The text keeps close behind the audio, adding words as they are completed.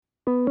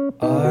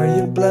Are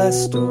you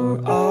blessed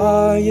or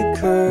are you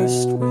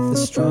cursed with a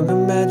strong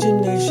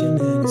imagination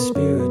and a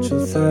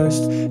spiritual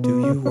thirst?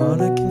 Do you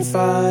wanna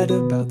confide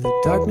about the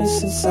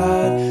darkness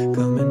inside?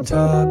 Come and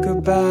talk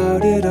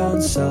about it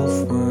on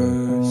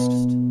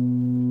Self-Worst.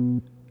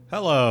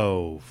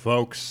 Hello,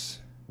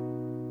 folks.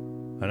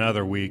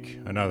 Another week,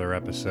 another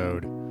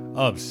episode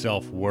of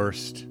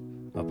Self-Worst,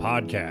 a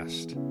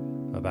podcast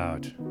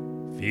about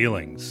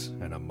feelings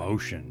and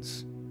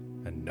emotions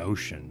and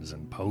notions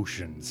and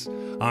potions.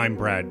 I'm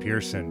Brad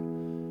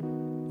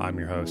Pearson. I'm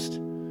your host.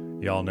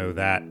 Y'all know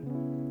that.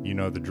 You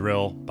know the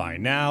drill by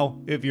now.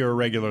 If you're a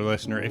regular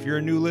listener, if you're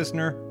a new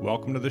listener,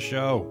 welcome to the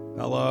show.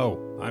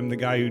 Hello. I'm the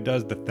guy who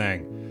does the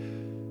thing.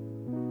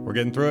 We're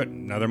getting through it.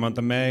 Another month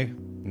of May.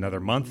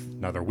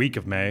 Another week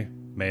of May.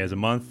 May is a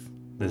month.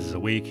 This is a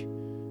week.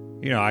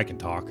 You know, I can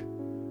talk.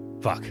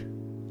 Fuck.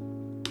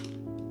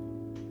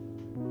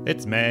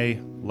 It's May.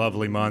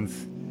 Lovely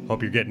month.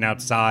 Hope you're getting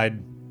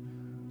outside.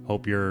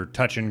 Hope you're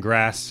touching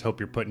grass. Hope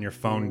you're putting your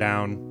phone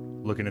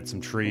down, looking at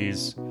some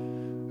trees.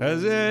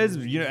 As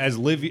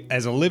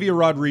Olivia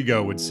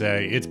Rodrigo would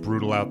say, it's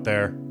brutal out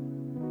there.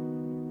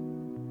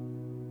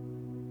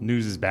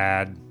 News is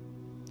bad.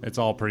 It's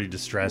all pretty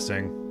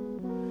distressing.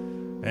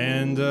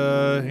 And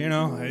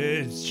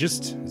it's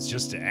just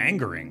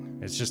angering.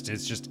 It's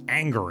just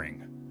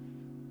angering.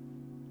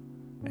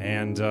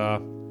 And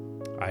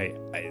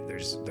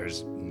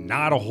there's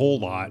not a whole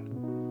lot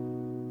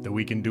that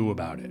we can do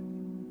about it.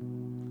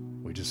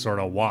 We just sort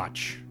of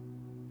watch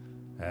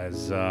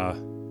as it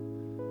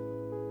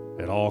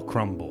all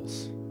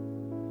crumbles.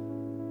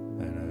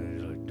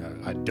 And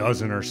a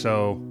dozen or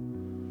so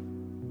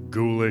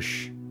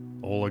ghoulish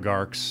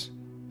oligarchs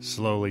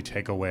slowly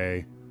take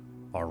away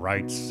our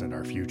rights and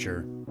our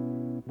future.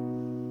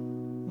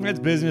 It's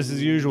business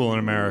as usual in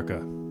America.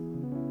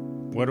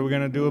 What are we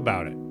going to do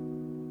about it?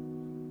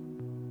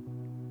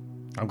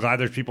 I'm glad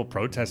there's people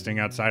protesting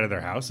outside of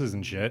their houses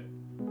and shit.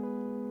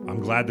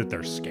 I'm glad that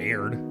they're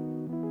scared.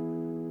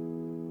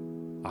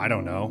 I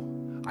don't know.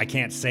 I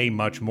can't say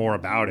much more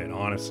about it,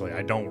 honestly.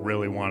 I don't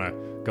really want to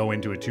go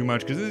into it too much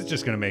because it's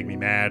just going to make me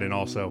mad, and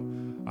also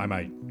I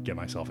might get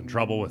myself in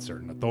trouble with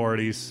certain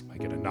authorities. I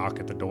get a knock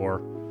at the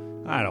door.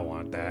 I don't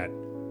want that.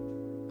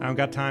 I don't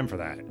got time for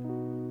that.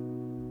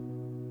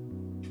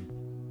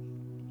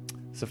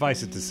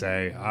 Suffice it to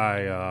say,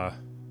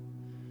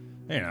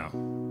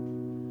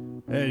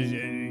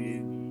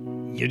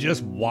 you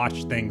just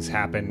watch things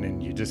happen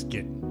and you just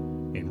get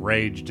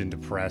enraged and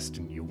depressed,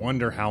 and you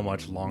wonder how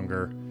much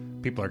longer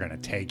people are going to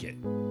take it.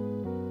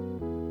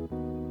 You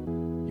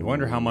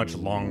wonder how much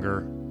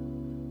longer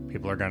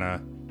people are going to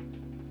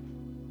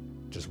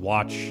just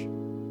watch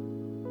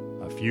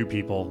a few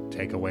people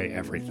take away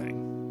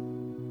everything.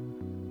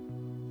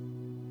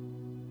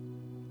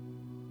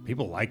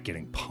 People like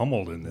getting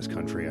pummeled in this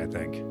country, I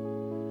think.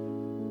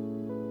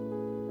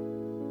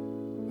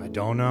 I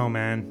don't know,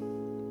 man.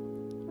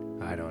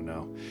 I don't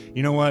know.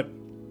 You know what?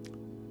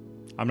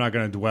 I'm not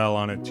going to dwell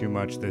on it too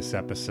much this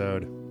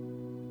episode,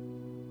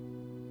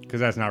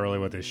 because that's not really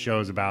what this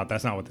show's about.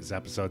 That's not what this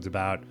episode's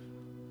about.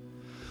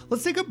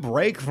 Let's take a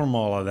break from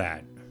all of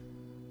that.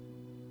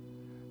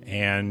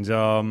 And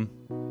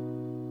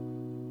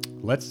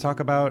let's talk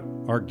about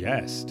our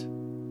guest.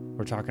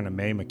 We're talking to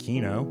Mae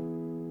Makino.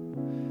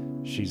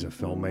 She's a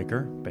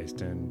filmmaker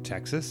based in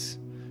Texas.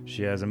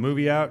 She has a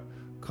movie out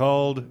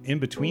called In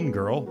Between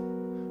Girl.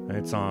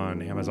 It's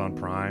on Amazon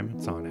Prime.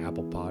 It's on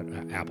Apple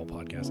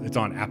Podcasts. It's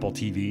on Apple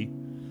TV.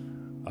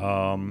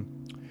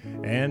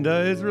 And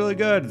it's really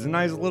good. It's a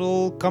nice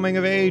little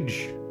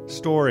coming-of-age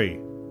story.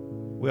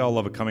 We all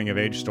love a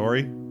coming-of-age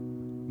story.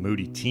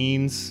 Moody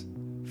teens,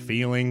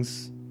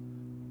 feelings,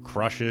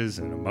 crushes,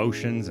 and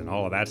emotions, and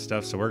all of that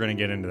stuff. So we're going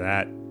to get into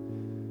that.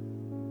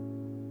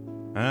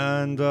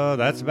 And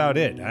that's about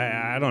it.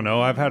 I don't know.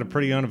 I've had a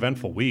pretty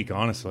uneventful week,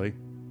 honestly.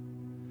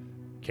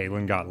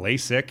 Caitlin got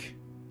LASIK.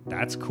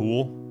 That's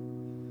cool.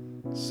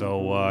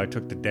 So I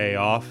took the day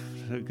off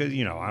because,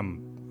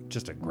 I'm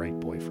just a great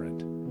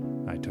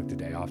boyfriend. I took the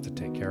day off to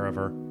take care of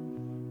her,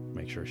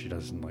 make sure she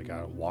doesn't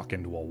walk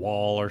into a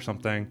wall or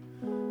something.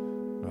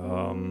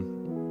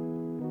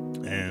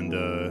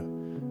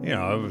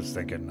 I was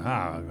thinking,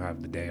 I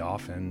have the day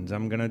off and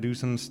I'm going to do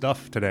some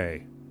stuff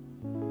today.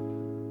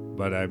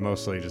 But I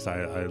mostly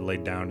I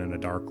laid down in a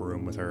dark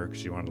room with her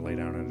because she wanted to lay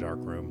down in a dark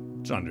room.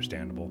 It's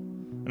understandable.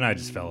 And I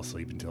just fell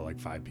asleep until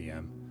 5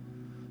 p.m.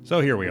 So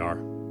here we are.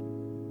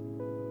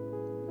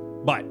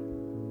 But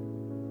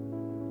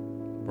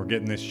we're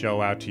getting this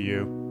show out to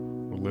you.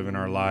 We're living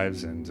our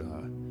lives, and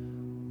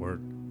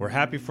we're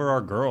happy for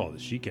our girl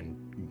that she can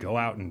go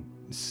out and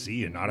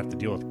see and not have to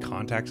deal with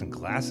contacts and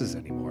glasses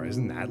anymore.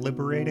 Isn't that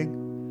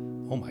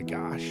liberating? Oh my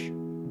gosh.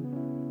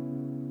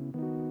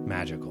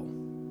 Magical.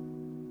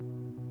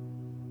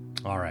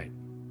 All right.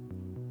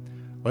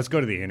 Let's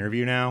go to the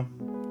interview now,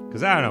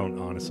 because I don't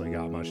honestly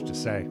got much to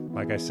say.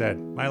 Like I said,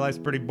 my life's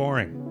pretty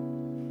boring.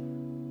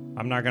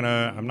 I'm not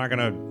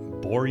gonna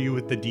bore you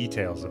with the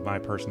details of my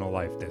personal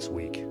life this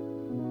week.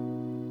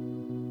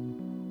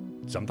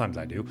 Sometimes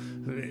I do.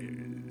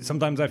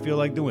 Sometimes I feel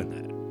like doing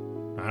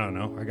that. I don't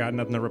know. I got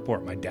nothing to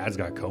report. My dad's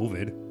got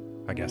COVID.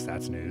 I guess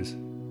that's news.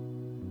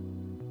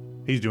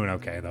 He's doing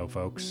okay though,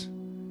 folks.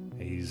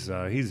 He's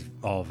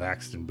all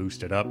vaxxed and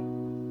boosted up.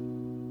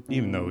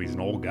 Even though he's an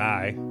old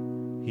guy,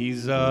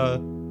 he's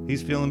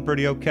feeling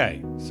pretty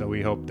okay. So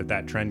we hope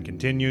that trend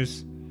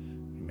continues.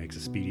 He makes a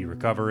speedy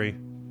recovery.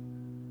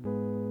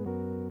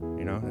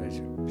 You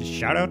know, just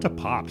shout out to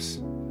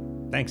Pops.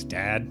 Thanks,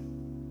 Dad.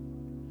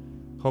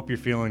 Hope you're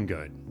feeling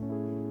good.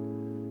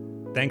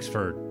 Thanks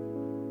for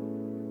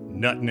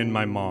nutting in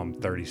my mom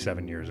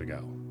 37 years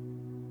ago.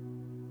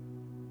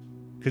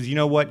 Because you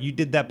know what? You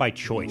did that by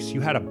choice.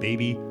 You had a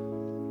baby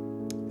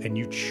and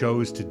you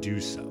chose to do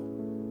so.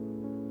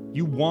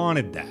 You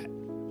wanted that.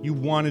 You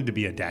wanted to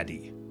be a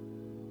daddy.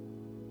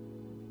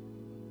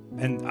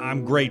 And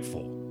I'm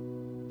grateful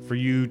for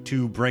you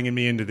two bringing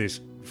me into this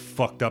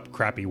fucked up,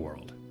 crappy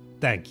world.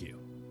 Thank you.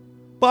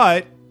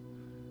 But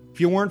if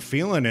you weren't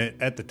feeling it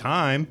at the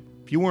time,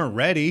 if you weren't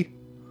ready,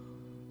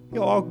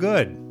 you're all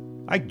good.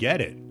 I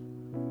get it.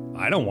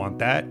 I don't want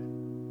that.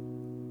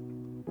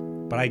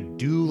 But I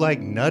do like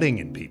nutting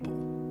in people.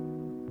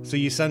 So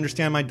you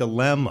understand my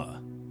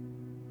dilemma.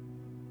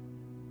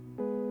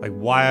 Like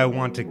why I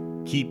want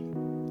to keep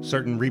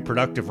certain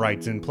reproductive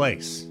rights in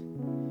place.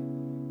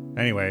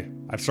 Anyway,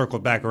 I've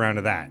circled back around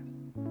to that.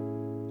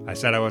 I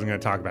said I wasn't going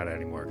to talk about it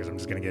anymore because I'm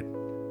just going to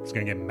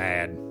get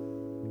mad.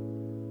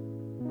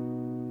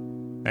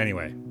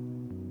 Anyway.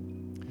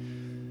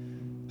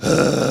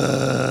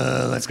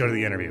 Let's go to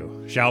the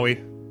interview, shall we?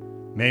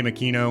 Mae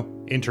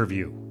Makino,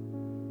 interview.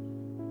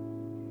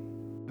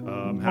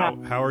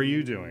 How are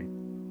you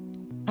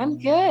doing? I'm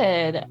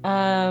good.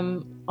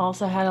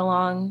 Also had a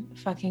long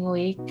fucking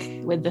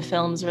week with the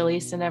films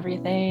released and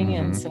everything.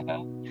 Mm-hmm. And so,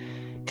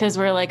 because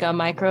we're like a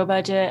micro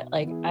budget,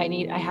 like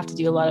I have to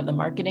do a lot of the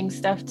marketing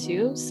stuff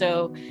too.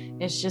 So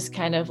it's just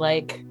kind of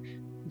like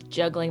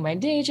juggling my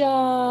day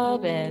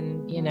job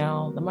and, you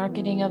know, the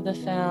marketing of the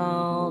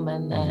film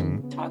and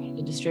then talking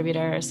to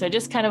distributors. So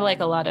just kind of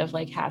like a lot of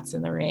like hats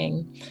in the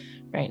ring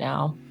right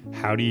now.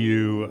 How do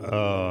you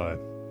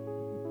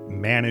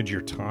manage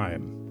your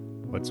time?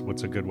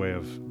 What's a good way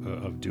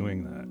of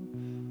doing that?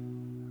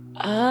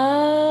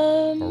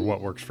 Or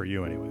what works for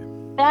you anyway?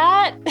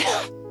 That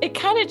it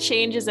kind of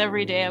changes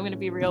every day. I'm going to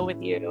be real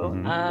with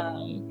you.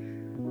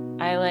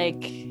 I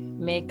like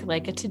make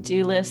like a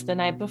to-do list the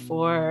night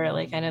before.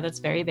 Like I know that's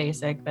very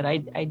basic, but I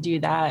do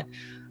that.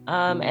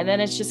 And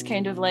then it's just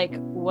kind of like,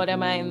 what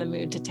am I in the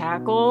mood to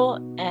tackle?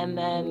 And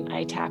then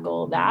I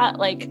tackle that.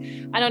 Like,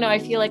 I don't know. I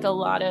feel like a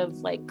lot of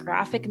like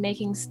graphic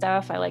making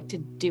stuff, I like to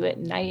do at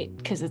night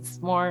because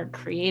it's more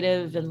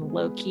creative and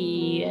low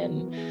key.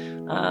 And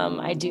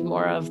I do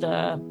more of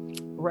the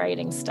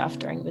writing stuff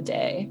during the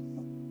day.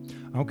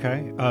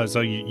 Okay.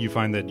 So you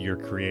find that your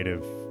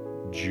creative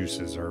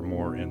juices are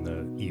more in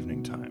the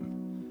evening time?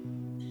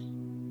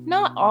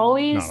 Not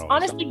always.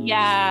 Honestly,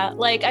 yeah.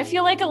 Like I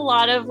feel like a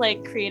lot of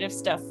like creative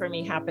stuff for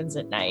me happens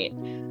at night.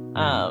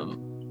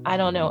 I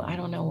don't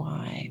know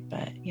why,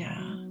 but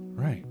yeah.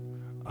 Right.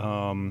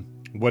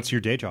 What's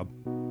your day job?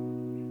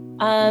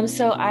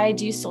 So I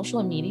do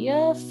social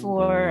media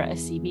for a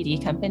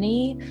CBD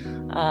company.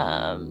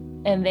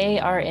 And they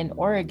are in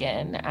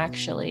Oregon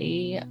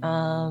actually.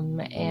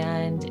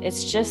 And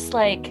it's just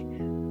like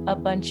a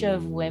bunch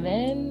of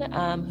women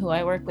who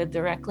I work with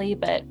directly,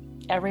 but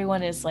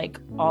everyone is like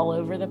all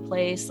over the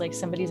place. Like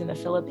somebody's in the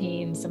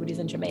Philippines, somebody's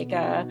in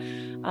Jamaica.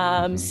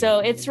 So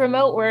it's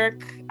remote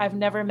work. I've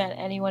never met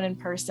anyone in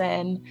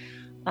person.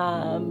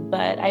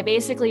 But I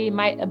basically,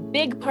 a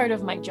big part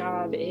of my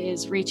job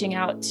is reaching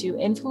out to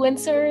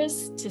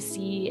influencers to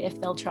see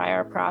if they'll try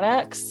our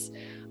products.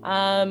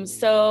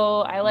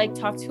 So I like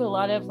talk to a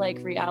lot of like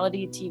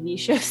reality TV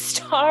show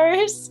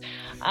stars.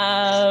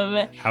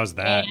 How's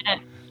that?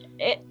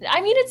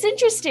 It's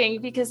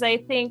interesting because I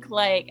think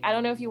like, I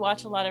don't know if you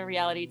watch a lot of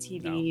reality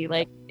TV,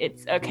 like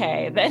it's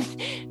okay. Then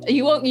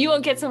you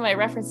won't get some of my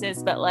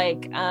references, but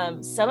like,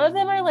 some of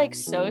them are like,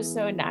 so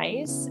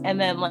nice.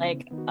 And then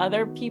like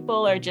other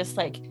people are just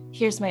like,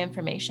 here's my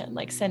information,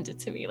 like send it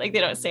to me. Like they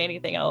don't say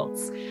anything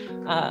else.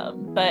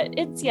 But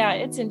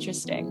it's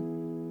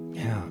interesting.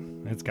 Yeah,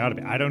 it's gotta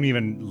be. I don't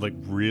even like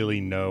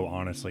really know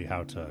honestly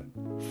how to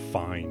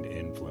find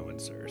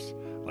influencers.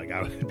 Like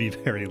I would be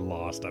very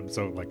lost. I'm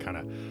so like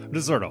I'm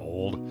just sort of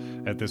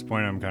old at this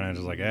point. I'm kind of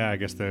just like, I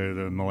guess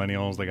the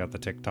millennials, they got the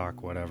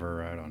TikTok,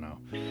 whatever. I don't know.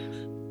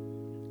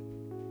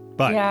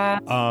 But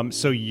yeah.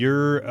 So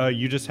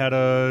you just had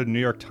a New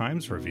York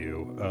Times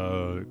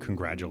review.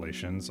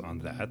 Congratulations on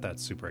that.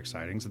 That's super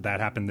exciting. So that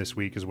happened this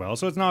week as well.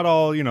 So it's not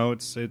all,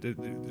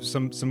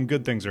 some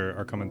good things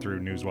are coming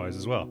through news-wise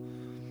as well.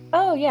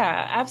 Oh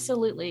yeah,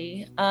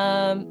 absolutely.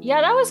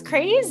 Yeah, that was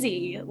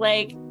crazy.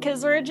 Like,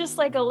 cause we're just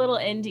like a little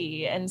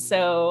indie. And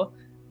so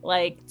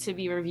like to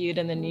be reviewed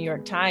in the New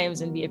York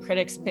Times and be a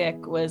critic's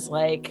pick was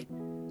like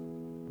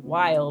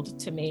wild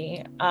to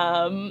me.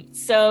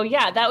 So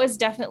yeah, that was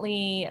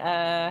definitely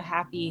a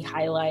happy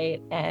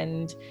highlight.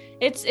 And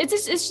it's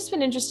just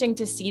been interesting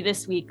to see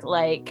this week,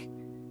 like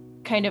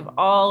kind of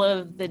all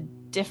of the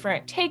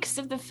different takes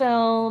of the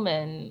film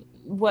and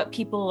what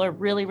people are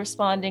really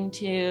responding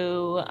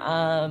to.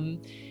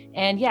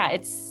 And yeah,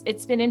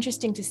 it's been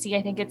interesting to see.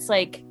 I think it's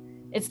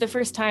the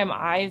first time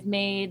I've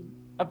made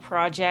a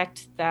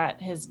project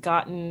that has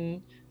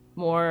gotten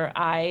more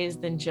eyes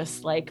than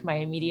just like my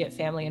immediate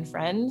family and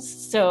friends.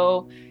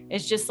 So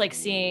it's just like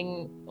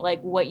seeing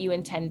like what you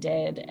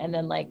intended and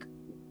then like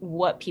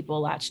what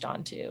people latched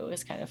onto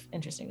is kind of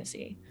interesting to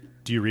see.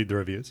 Do you read the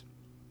reviews?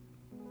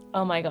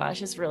 Oh my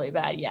gosh, it's really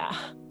bad. Yeah.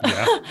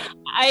 Yeah.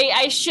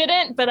 I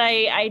shouldn't, but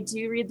I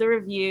do read the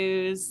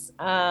reviews.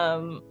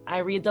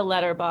 I read the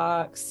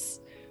letterbox.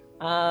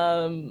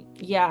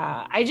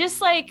 Yeah,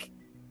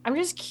 I'm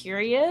just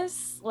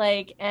curious,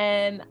 like,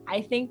 and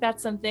I think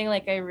that's something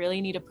like I really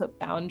need to put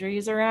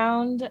boundaries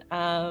around,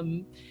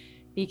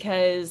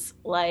 because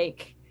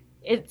like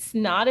it's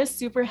not a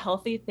super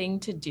healthy thing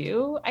to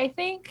do, I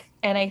think.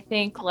 And I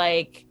think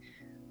like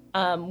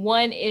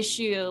one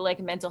issue like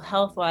mental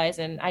health wise,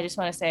 and I just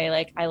want to say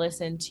like I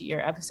listened to your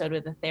episode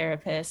with a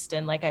therapist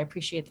and like I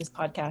appreciate this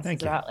podcast.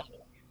 It's about like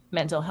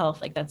mental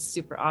health, like that's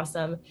super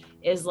awesome,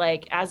 is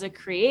like as a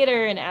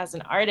creator and as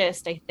an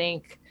artist, I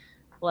think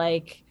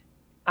like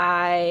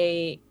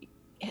I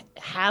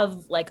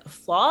have like a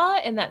flaw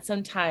in that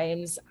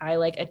sometimes I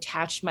like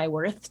attach my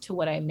worth to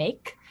what I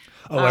make.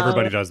 Oh,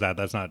 everybody does that.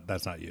 That's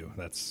not you.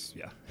 That's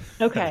yeah.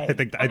 Okay. I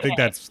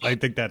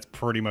think that's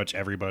pretty much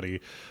everybody.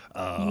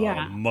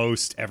 Yeah.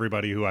 Most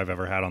everybody who I've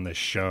ever had on this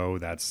show,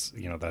 that's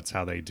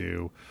how they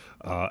do.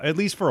 At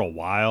least for a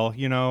while,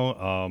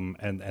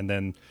 and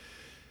then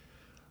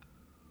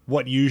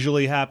what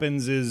usually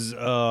happens is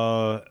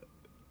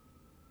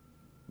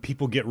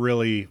people get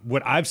really,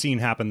 what I've seen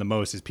happen the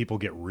most is people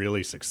get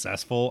really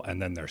successful and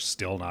then they're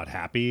still not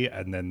happy.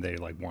 And then they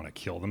like want to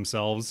kill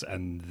themselves.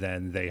 And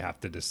then they have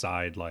to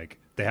decide, like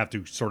they have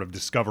to sort of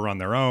discover on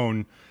their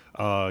own,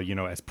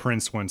 as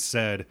Prince once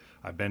said,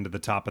 I've been to the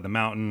top of the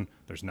mountain.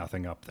 There's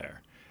nothing up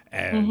there.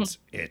 And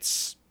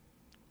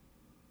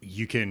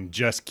you can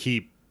just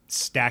keep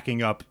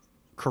stacking up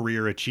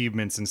career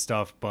achievements and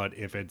stuff. But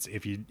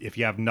if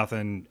you have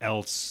nothing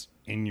else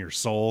in your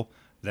soul,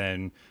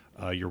 then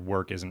your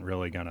work isn't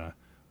really gonna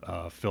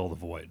fill the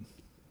void.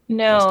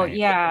 No,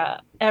 yeah.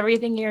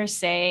 Everything you're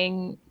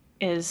saying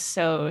is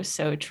so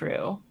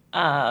true.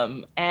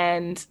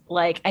 And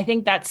like I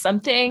think that's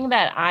something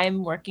that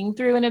I'm working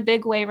through in a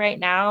big way right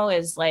now,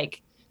 is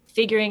like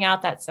figuring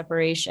out that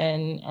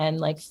separation and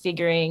like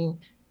figuring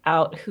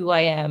out who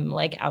I am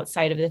like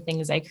outside of the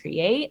things I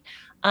create.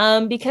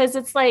 Because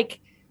it's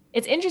like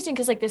it's interesting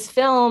because like this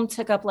film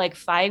took up like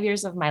 5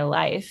 years of my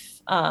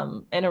life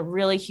in a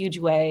really huge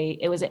way.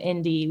 It was an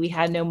indie. We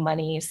had no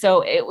money.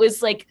 So it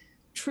was like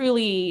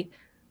truly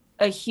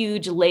a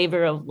huge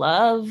labor of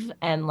love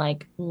and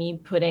like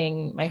me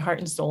putting my heart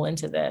and soul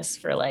into this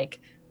for like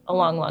a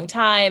long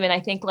time. And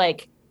I think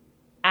like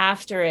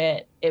after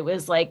it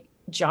was like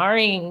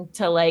jarring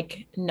to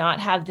like not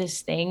have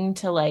this thing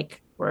to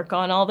like work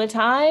on all the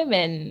time.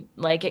 And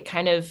like it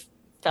kind of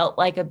felt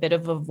like a bit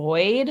of a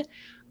void.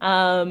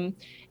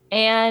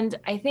 And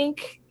I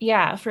think,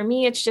 yeah, for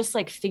me, it's just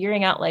like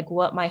figuring out like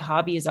what my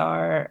hobbies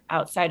are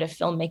outside of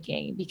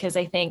filmmaking, because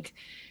I think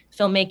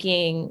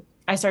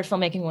I started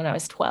filmmaking when I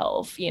was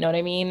 12, you know what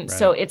I mean? Right.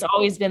 So it's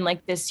always been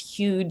like this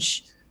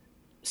huge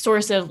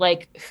source of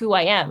like who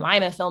I am.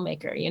 I'm a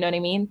filmmaker, you know what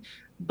I mean?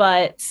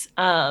 But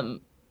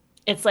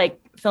it's like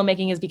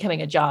filmmaking is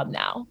becoming a job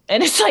now.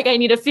 And it's like I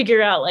need to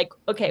figure out like,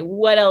 okay,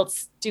 what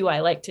else do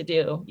I like to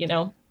do, you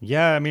know?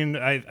 Yeah, I mean,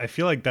 I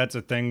feel like that's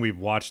a thing we've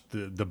watched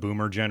the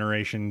boomer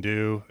generation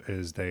do,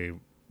 is they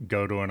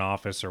go to an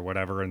office or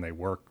whatever and they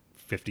work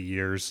 50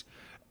 years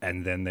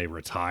and then they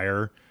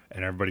retire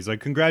and everybody's like,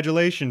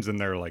 congratulations. And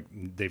they're like,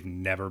 they've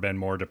never been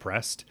more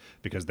depressed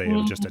because they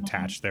have just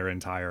attached their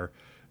entire,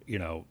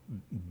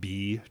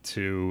 be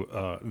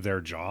to their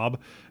job.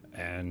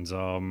 And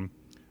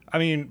I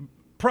mean,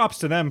 props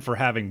to them for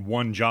having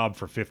one job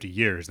for 50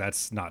 years.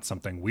 That's not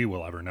something we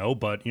will ever know,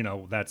 but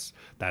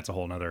that's a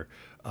whole nother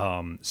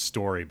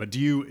story. But do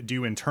you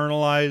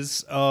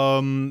internalize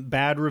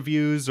bad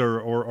reviews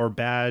or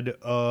bad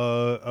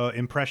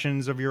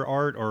impressions of your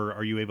art, or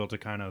are you able to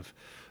kind of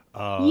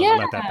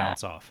let that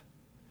bounce off?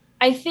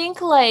 I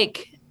think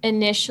like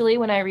initially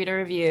when I read a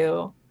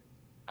review,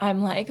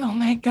 I'm like, oh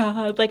my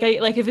God, like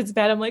if it's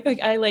bad, I'm like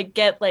I like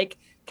get like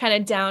kind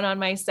of down on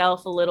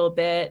myself a little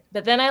bit,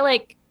 but then I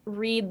like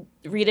read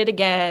it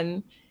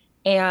again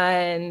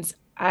and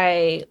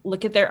I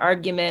look at their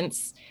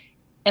arguments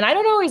and I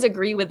don't always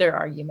agree with their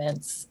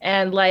arguments.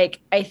 And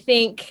like, I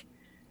think,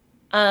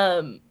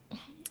 what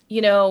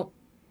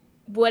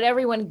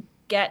everyone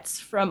gets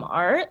from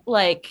art,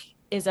 like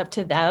is up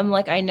to them.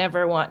 Like, I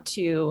never want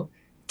to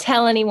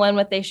tell anyone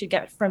what they should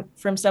get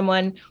from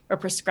someone or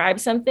prescribe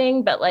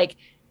something, but like,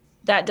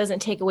 that doesn't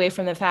take away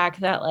from the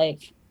fact that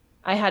like,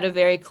 I had a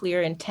very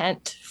clear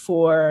intent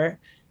for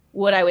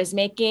what I was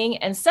making.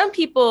 And some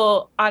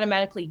people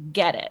automatically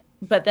get it,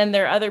 but then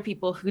there are other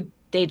people who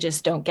they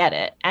just don't get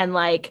it. And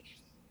like,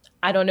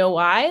 I don't know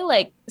why,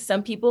 like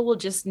some people will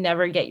just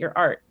never get your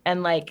art,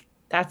 and like,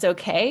 that's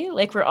okay.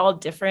 Like we're all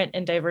different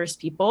and diverse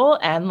people.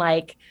 And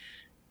like,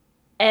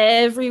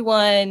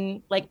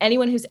 everyone, like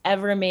anyone who's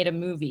ever made a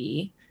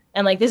movie,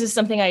 and like this is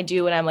something I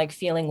do when I'm like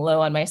feeling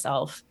low on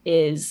myself,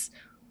 is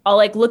I'll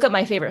like look up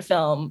my favorite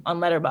film on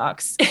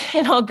Letterboxd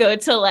and I'll go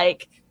to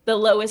like the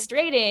lowest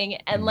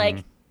rating, and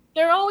like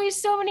there are always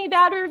so many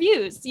bad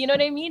reviews, you know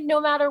what I mean, no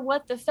matter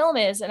what the film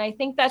is. And I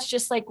think that's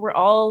just like we're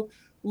all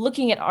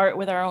looking at art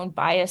with our own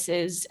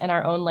biases and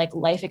our own like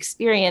life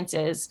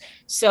experiences.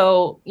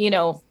 So, you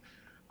know,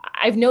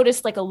 I've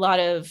noticed like a lot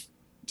of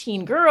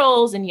teen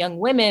girls and young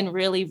women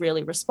really,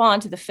 really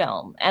respond to the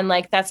film. And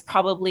like that's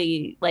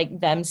probably like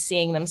them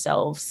seeing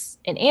themselves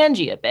in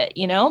Angie a bit,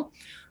 you know?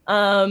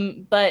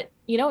 But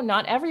you know,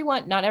 not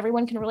everyone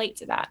can relate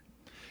to that.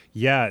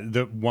 Yeah,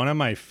 the one of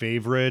my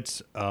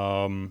favorites,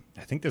 I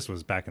think this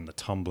was back in the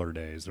Tumblr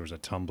days. There was a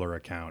Tumblr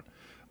account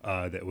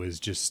that was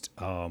just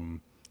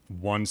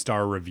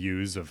 1-star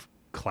reviews of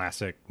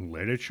classic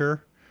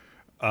literature.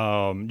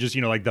 Just,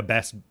 you know, like the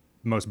best,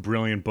 most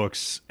brilliant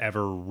books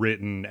ever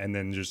written, and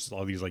then just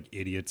all these like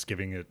idiots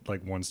giving it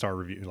like 1-star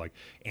review, like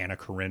Anna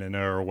Karenina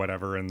or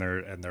whatever, and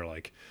they're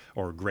like,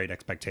 or Great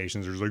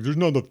Expectations, there's like, there's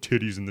not enough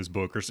titties in this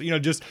book, or so, you know,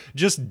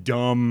 just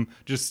dumb,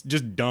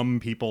 just dumb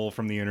people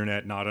from the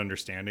internet not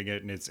understanding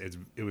it, and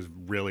it was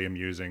really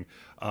amusing.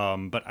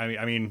 But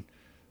I mean,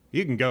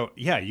 you can go,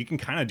 yeah, you can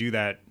kind of do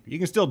that. You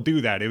can still do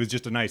that. It was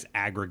just a nice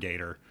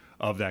aggregator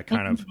of that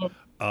kind of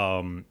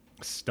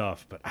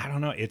stuff. But I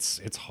don't know.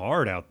 It's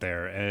hard out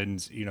there,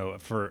 and you know,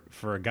 for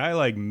a guy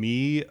like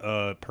me,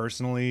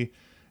 personally,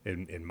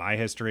 in my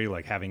history,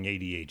 like having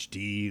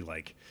ADHD,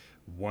 like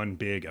one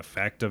big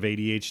effect of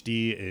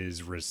ADHD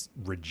is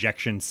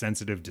rejection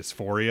sensitive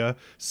dysphoria.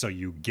 So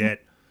you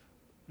get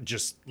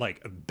just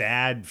like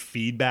bad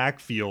feedback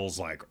feels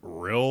like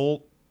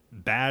real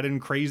bad and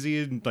crazy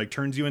and like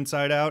turns you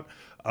inside out.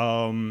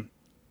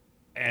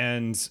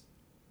 And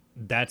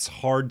that's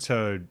hard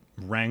to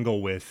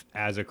wrangle with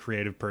as a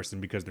creative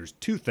person, because there's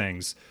two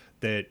things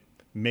that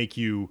make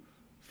you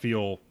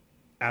feel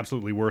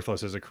absolutely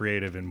worthless as a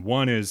creative. And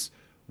one is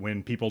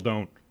when people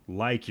don't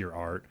like your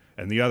art,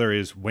 and the other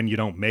is when you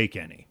don't make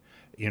any,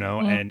 you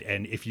know. And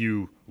if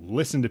you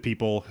listen to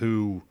people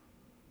who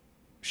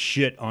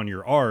shit on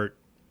your art,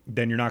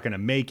 then you're not going to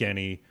make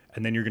any,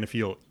 and then you're going to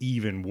feel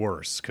even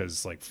worse,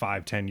 because like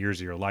 5-10 years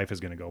of your life is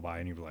going to go by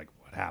and you're like,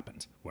 what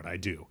happened? What I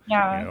do?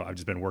 Yeah. You know, I've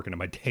just been working at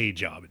my day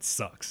job. It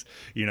sucks,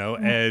 you know?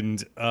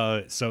 And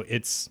so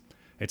it's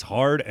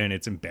hard and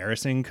it's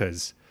embarrassing,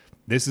 because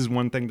this is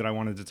one thing that I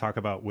wanted to talk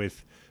about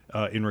with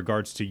in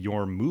regards to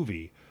your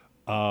movie.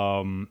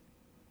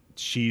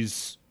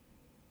 She's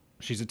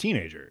a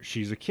teenager,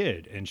 she's a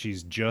kid, and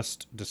she's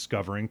just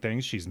discovering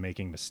things. She's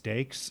making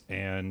mistakes,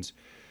 and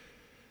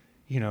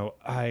you know,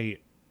 I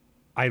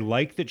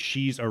like that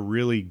she's a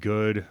really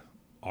good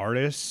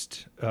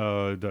artist.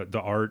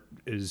 The art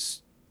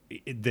is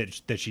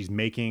that she's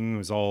making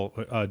was all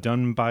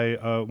done by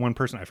one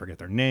person. I forget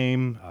their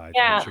name.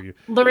 Yeah, sure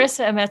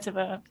Larissa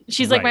Ametova.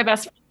 She's like my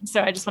best friend,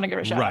 so I just want to give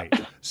her a shout out.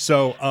 Right.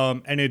 So,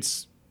 and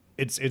it's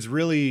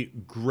really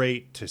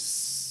great to,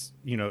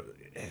 you know,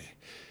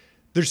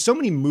 there's so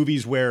many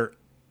movies where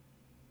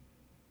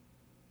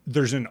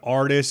there's an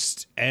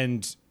artist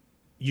and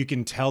you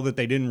can tell that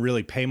they didn't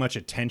really pay much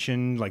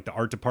attention. Like the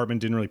art department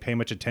didn't really pay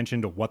much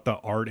attention to what the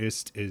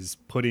artist is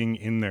putting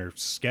in their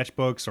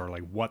sketchbooks, or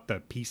like what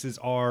the pieces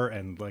are.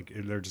 And like,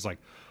 they're just like,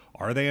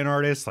 are they an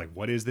artist? Like,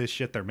 what is this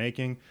shit they're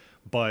making?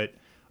 But,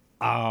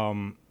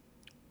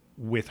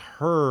 with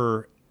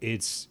her,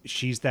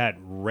 she's that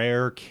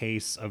rare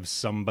case of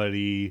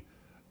somebody,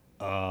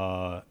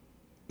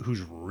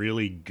 who's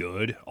really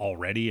good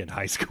already in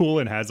high school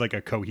and has like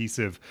a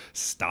cohesive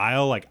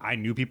style. Like I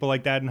knew people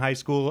like that in high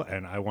school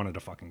and I wanted to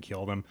fucking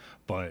kill them.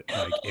 But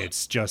like,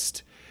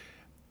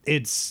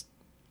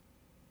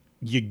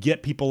 you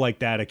get people like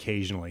that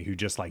occasionally who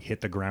just like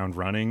hit the ground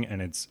running,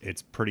 and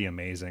it's pretty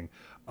amazing.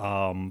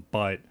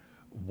 But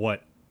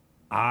what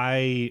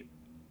I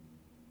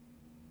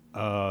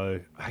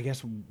guess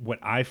what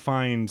I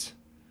find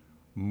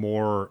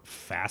more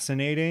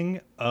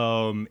fascinating,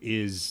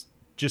 is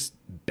just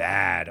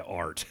bad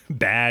art,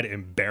 bad,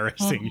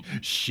 embarrassing,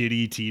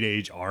 shitty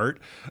teenage art,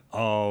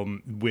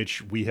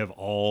 which we have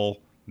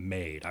all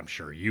made. I'm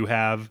sure you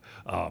have.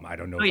 I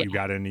don't know if you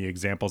got any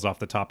examples off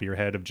the top of your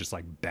head of just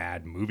like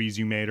bad movies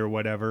you made or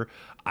whatever.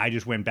 I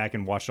just went back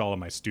and watched all of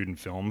my student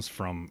films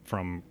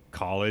from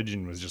college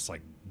and was just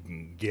like,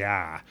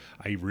 yeah,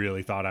 I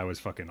really thought I was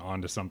fucking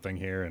onto something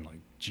here, and like,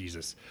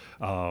 Jesus.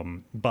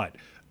 But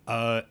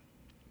I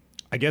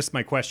guess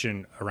my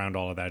question around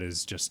all of that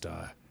is just,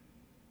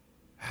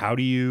 how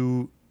do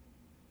you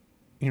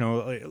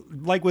know,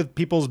 like with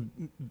people's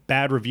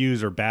bad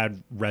reviews or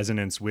bad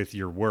resonance with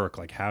your work,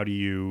 like how do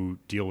you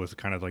deal with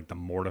kind of like the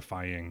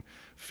mortifying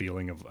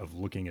feeling of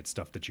looking at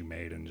stuff that you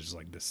made and just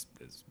like, this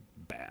is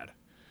bad?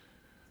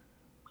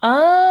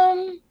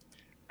 I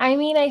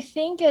mean, I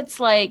think it's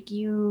like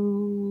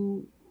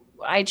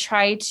I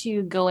try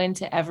to go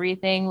into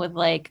everything with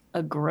like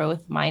a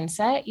growth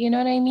mindset, you know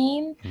what I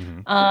mean?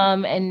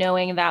 And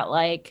knowing that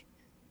like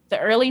the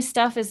early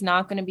stuff is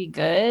not going to be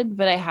good,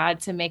 but I had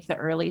to make the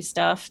early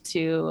stuff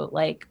to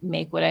like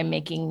make what I'm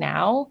making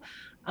now.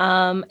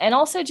 And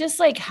also just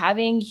like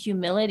having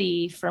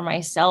humility for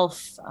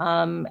myself,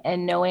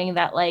 and knowing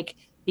that like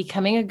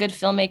becoming a good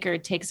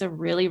filmmaker takes a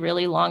really,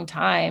 really long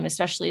time,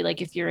 especially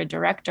like if you're a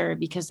director,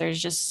 because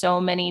there's just so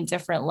many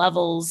different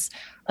levels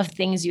of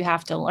things you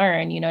have to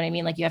learn. You know what I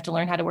mean? Like you have to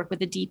learn how to work with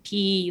the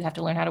DP, you have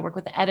to learn how to work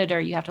with the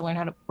editor, you have to learn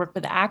how to work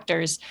with the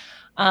actors.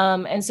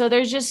 And so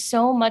there's just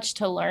so much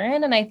to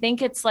learn. And I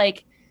think it's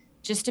like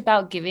just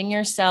about giving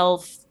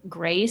yourself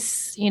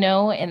grace, you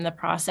know, in the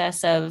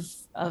process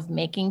of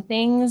making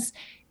things.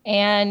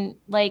 And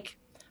like,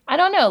 I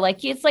don't know,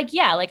 like it's like,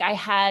 yeah, like I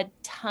had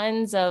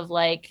tons of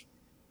like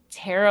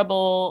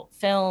terrible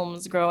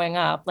films growing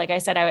up. Like I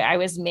said, I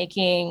was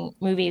making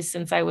movies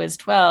since I was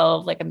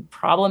 12, like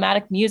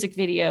problematic music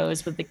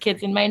videos with the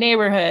kids in my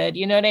neighborhood.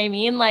 You know what I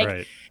mean? Like,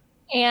 Right.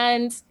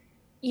 and,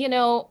 you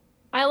know,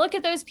 I look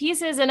at those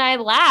pieces and I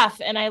laugh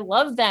and I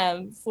love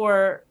them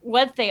for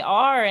what they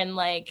are. And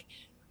like,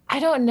 I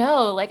don't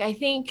know, like, I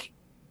think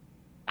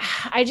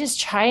I just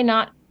try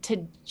not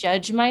to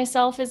judge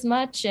myself as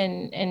much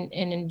and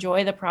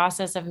enjoy the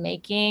process of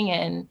making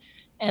and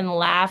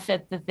laugh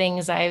at the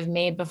things I've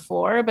made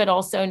before, but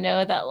also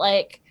know that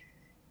like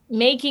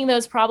making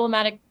those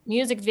problematic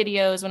music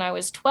videos when I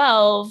was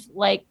 12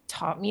 like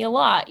taught me a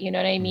lot. You know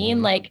what I mean?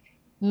 Mhm. Like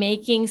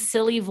making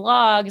silly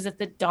vlogs at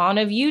the dawn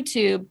of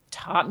YouTube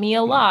taught me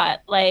a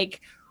lot.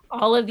 Like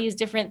all of these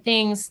different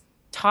things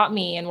taught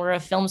me and were a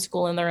film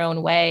school in their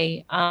own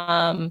way.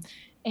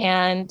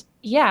 And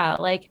yeah,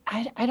 like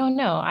I don't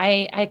know.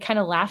 I kind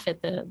of laugh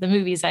at the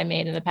movies I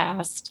made in the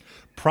past.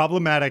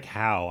 Problematic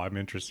how? I'm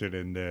interested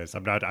in this. I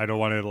don't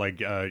want to like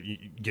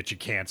get you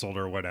canceled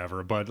or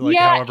whatever, but like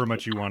Yeah, however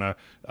much you want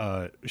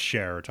to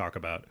share or talk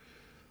about.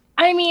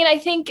 I mean, I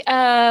think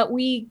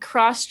we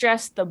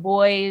cross-dress the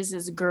boys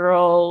as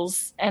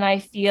girls, and I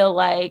feel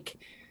like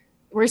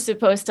we're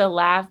supposed to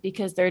laugh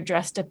because they're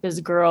dressed up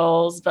as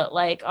girls, but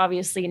like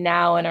obviously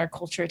now in our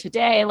culture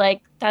today,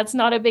 like that's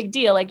not a big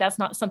deal. Like that's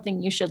not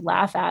something you should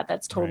laugh at.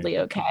 That's Right. totally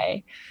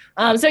okay.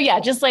 So yeah,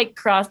 just like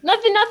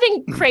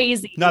nothing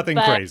crazy. Nothing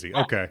but, crazy.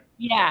 Okay.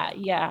 Yeah,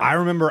 yeah. I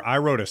remember I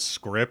wrote a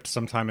script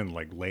sometime in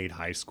like late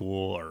high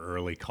school or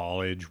early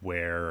college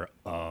where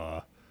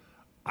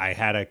I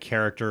had a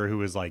character who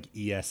was like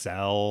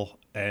ESL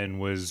and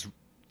was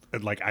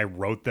like I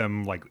wrote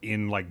them like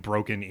in like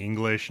broken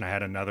English, and I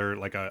had another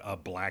like a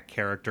black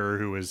character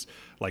who was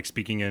like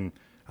speaking in,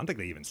 I don't think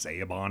they even say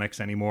Ebonics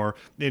anymore,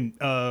 in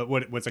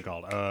what's it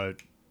called,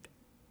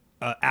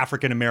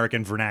 African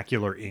American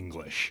vernacular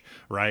English,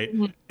 right?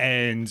 Mhm.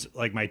 And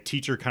like my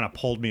teacher kind of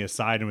pulled me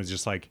aside and was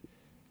just like,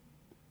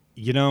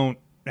 you don't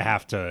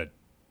have to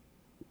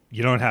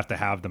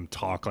have them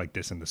talk like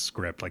this in the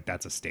script. Like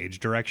that's a stage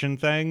direction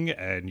thing,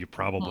 and you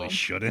probably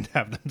shouldn't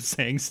have them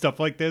saying stuff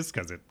like this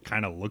because it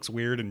kind of looks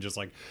weird. And just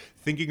like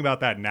thinking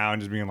about that now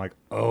and just being like,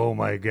 oh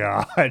my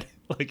god,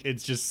 like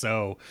it's just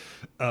so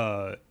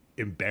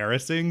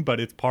embarrassing,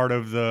 but it's part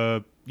of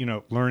the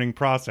learning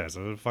process. As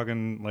a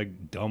fucking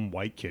like dumb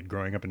white kid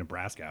growing up in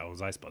Nebraska, how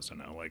was I supposed to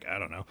know? Like I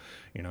don't know.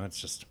 It's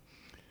just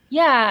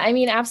Yeah, I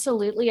mean,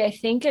 absolutely. I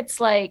think it's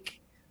like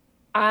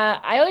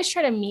I always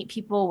try to meet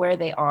people where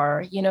they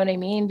are, you know what I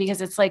mean? Because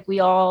it's like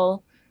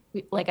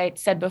like I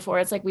said before,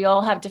 it's like we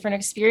all have different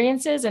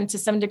experiences. And to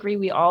some degree,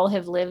 we all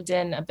have lived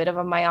in a bit of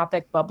a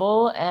myopic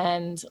bubble.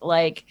 And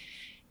like,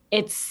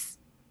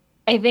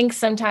 I think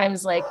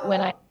sometimes like when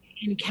I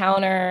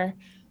encounter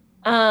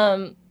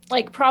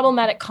like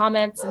problematic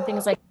comments and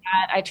things like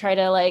that, I try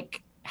to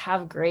like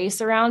have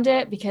grace around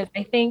it because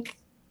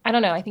I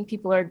don't know, I think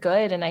people are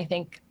good. And I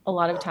think a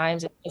lot of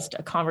times it's just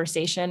a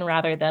conversation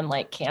rather than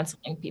like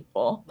canceling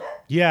people.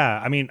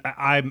 yeah. I mean,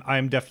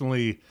 I'm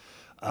definitely.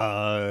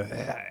 Uh,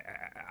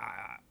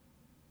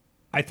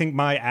 I think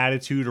my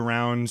attitude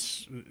around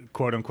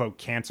quote unquote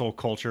cancel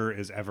culture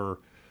is ever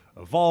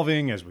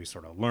evolving as we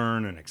sort of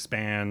learn and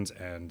expand,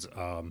 and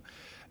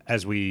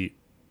as we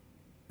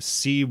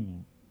see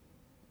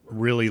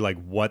really like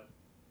what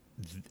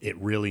it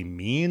really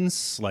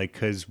means. Like,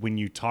 because when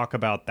you talk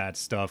about that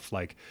stuff,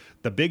 like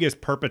the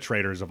biggest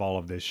perpetrators of all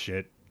of this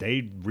shit,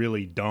 they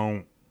really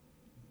don't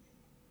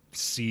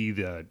see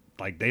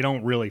they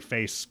don't really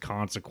face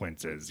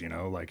consequences,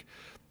 like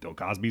Bill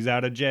Cosby's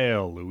out of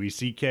jail, Louis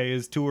C.K.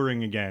 is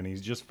touring again,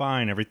 he's just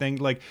fine, everything.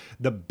 Like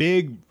the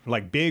big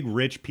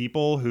rich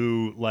people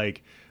who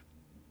like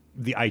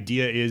the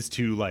idea is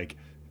to like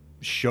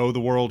show the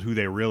world who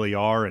they really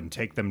are and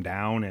take them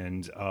down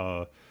and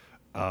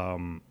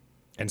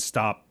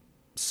stop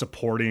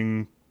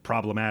supporting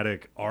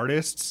problematic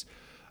artists.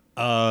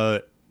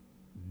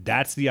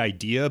 That's the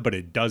idea, but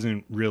it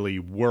doesn't really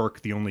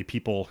work. The only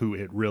people who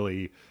it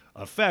really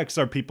affects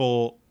are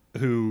people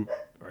who,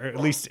 or at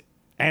least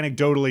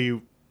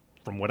anecdotally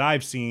from what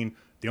I've seen,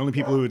 the only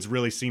people who it's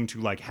really seemed to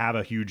like have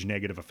a huge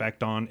negative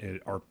effect on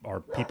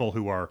are people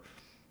who are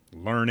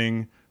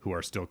learning, who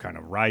are still kind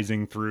of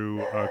rising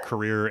through a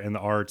career in the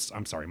arts.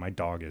 I'm sorry, my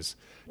dog is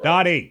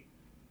Dottie.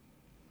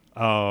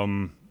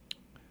 Who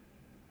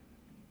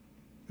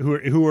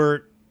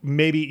are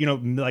maybe, you know,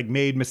 like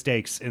made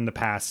mistakes in the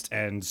past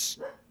and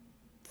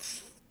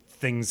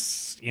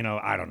things, you know,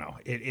 I don't know.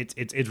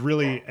 It's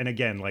really, and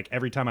again, like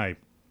every time I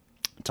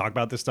talk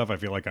about this stuff, I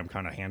feel like I'm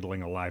kind of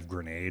handling a live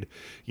grenade,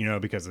 you know,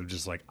 because I'm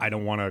just like, I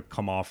don't want to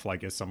come off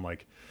like as some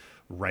like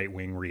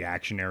right-wing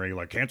reactionary,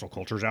 like cancel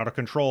culture's out of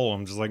control.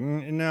 I'm just like,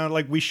 no,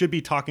 like we should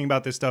be talking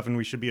about this stuff and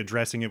we should be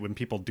addressing it when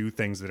people do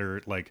things that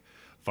are like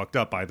fucked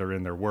up, either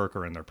in their work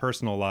or in their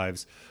personal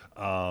lives.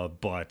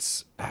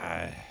 But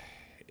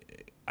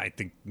I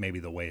think maybe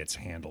the way it's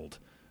handled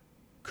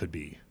could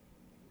be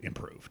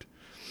improved.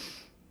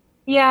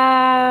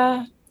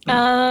 Yeah.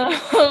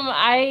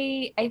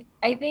 I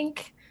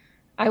think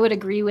I would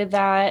agree with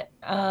that.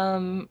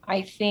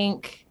 I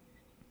think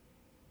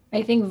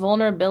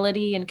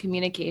vulnerability and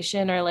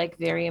communication are like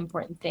very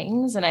important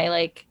things. And I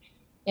like,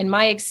 in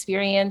my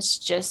experience,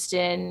 just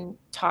in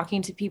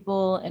talking to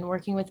people and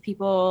working with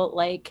people,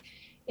 like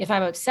if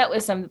I'm upset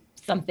with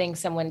something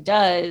someone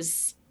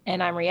does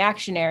and I'm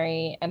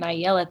reactionary and I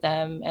yell at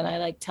them and I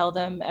like tell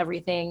them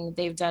everything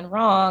they've done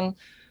wrong,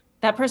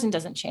 that person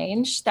doesn't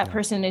change. That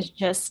person is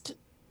just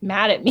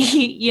mad at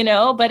me, you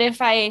know? But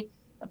if I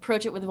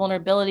approach it with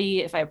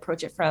vulnerability, if I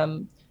approach it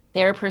from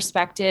their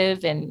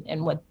perspective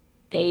and what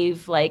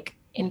they've like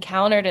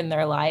encountered in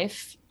their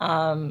life,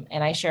 and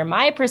I share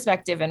my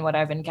perspective and what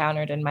I've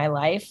encountered in my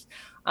life,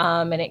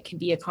 and it can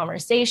be a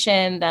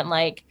conversation, then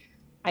like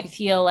I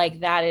feel like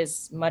that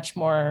is much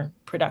more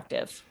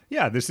productive.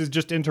 Yeah, this is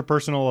just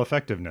interpersonal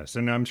effectiveness,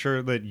 and I'm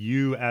sure that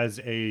you, as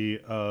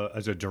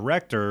a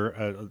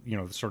director, you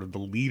know, sort of the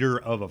leader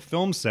of a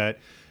film set,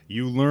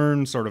 you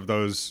learn sort of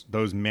those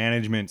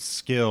management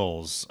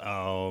skills.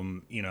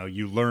 You know,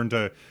 you learn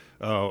to,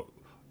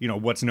 you know,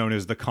 what's known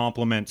as the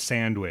compliment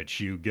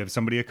sandwich. You give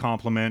somebody a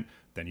compliment,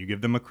 then you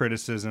give them a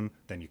criticism,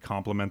 then you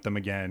compliment them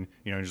again.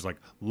 You know, just like,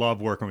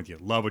 love working with you,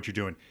 love what you're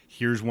doing.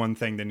 Here's one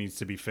thing that needs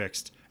to be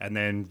fixed, and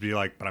then be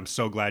like, but I'm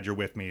so glad you're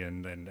with me,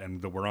 and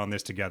that we're on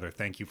this together.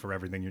 Thank you for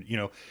everything. You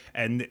know,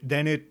 and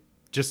then it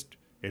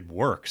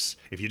works.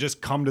 If you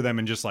just come to them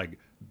and just like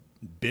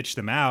bitch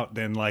them out,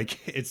 then like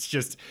it's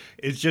just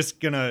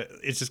gonna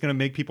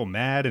make people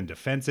mad and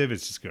defensive.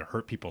 It's just gonna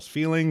hurt people's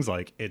feelings.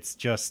 Like it's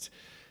just,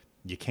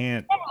 you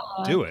can't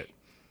do it.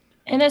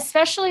 And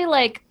especially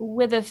like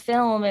with a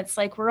film, it's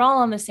like we're all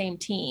on the same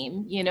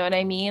team. You know what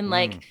I mean?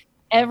 Like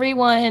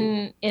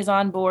everyone is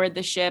on board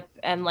the ship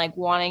and like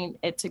wanting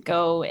it to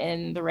go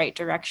in the right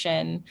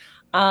direction.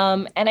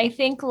 And I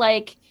think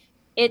like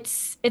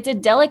it's a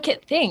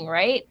delicate thing,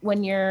 right?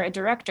 When you're a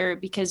director,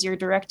 because you're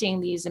directing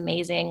these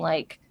amazing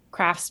like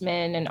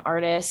craftsmen and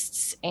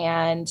artists,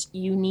 and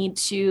you need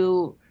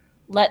to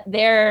let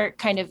their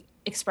kind of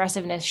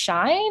expressiveness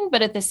shine,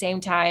 but at the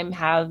same time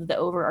have the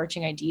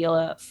overarching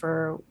idea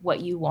for what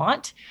you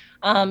want.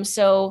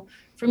 So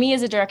for me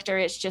as a director,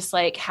 it's just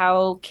like,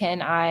 how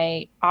can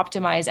I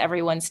optimize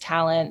everyone's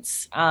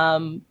talents,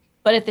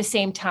 but at the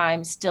same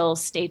time still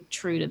stay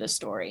true to the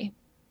story?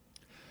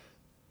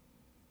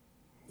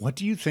 What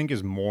do you think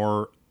is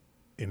more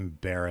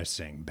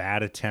embarrassing,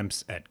 bad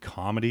attempts at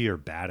comedy or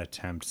bad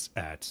attempts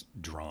at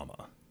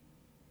drama?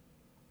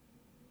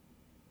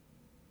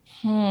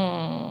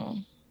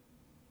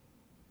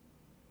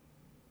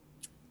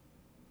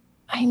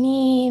 I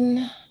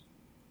mean,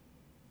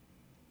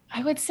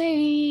 I would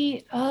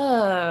say,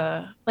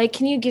 like,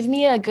 can you give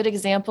me a good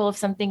example of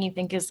something you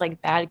think is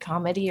like bad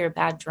comedy or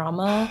bad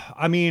drama?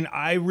 I mean,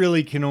 I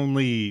really can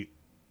only,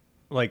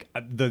 like,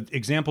 the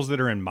examples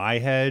that are in my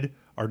head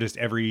are just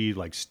every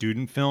like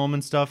student film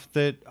and stuff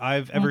that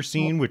I've ever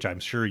seen, which I'm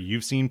sure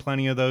you've seen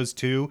plenty of those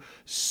too.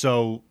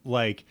 So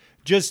like,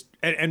 just,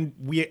 and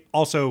we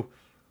also,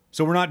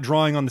 so we're not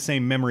drawing on the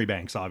same memory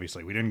banks,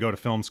 obviously. We didn't go to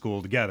film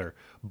school together,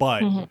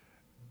 but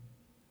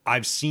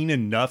I've seen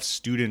enough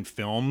student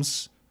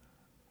films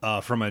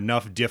from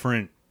enough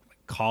different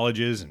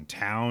colleges and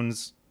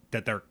towns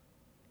that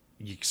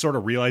you sort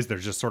of realize they're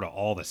just sort of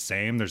all the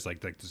same. There's like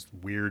this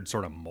weird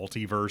sort of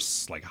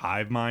multiverse, like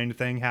hive mind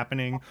thing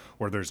happening,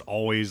 where there's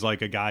always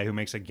like a guy who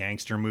makes a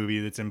gangster movie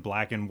that's in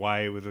black and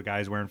white with the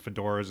guys wearing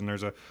fedoras, and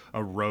there's a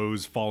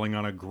rose falling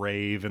on a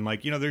grave, and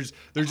like, you know, there's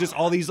just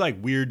all these like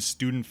weird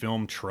student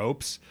film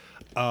tropes.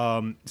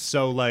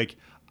 So like,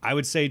 I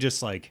would say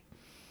just like,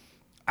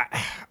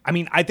 I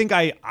mean, I think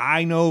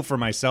I know for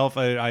myself,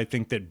 I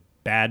think that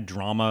bad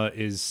drama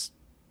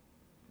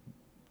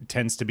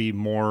tends to be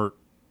more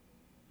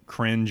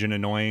cringe and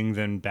annoying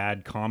than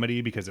bad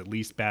comedy, because at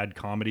least bad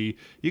comedy,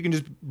 you can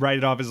just write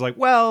it off as like,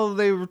 well,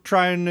 they were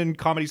trying and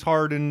comedy's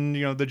hard and,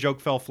 you know, the joke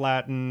fell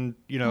flat, and,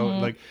 you know,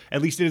 like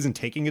at least it isn't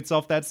taking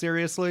itself that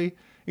seriously,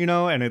 you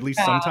know, and at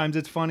least sometimes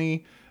it's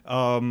funny.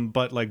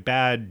 But like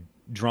bad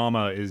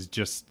drama is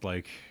just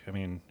like, I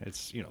mean,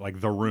 it's, you know,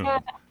 like The Room,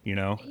 you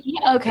know?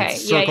 Yeah, okay. It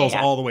circles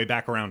all the way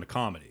back around to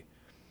comedy.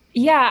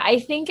 Yeah, I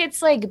think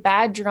it's like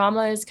bad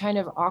drama is kind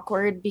of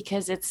awkward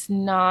because it's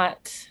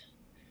not,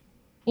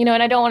 you know,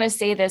 and I don't want to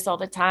say this all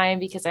the time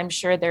because I'm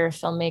sure there are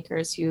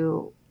filmmakers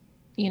who,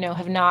 you know,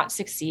 have not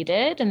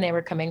succeeded and they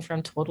were coming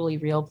from totally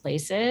real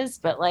places.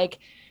 But like,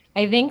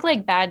 I think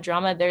like bad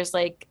drama, there's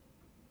like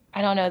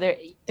I don't know,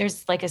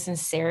 there's like a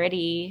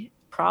sincerity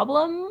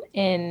problem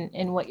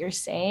in what you're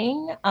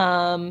saying.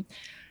 And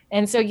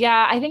so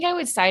yeah, I think I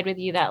would side with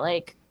you that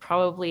like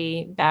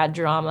probably bad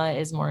drama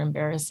is more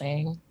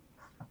embarrassing.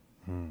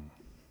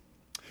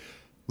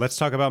 Let's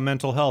talk about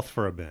mental health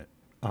for a bit.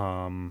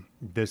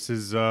 This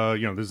is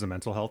this is a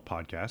mental health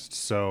podcast,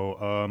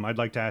 so I'd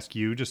like to ask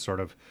you, just sort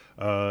of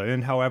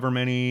in however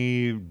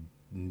many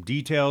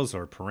details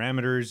or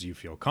parameters you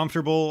feel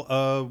comfortable,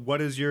 what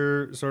is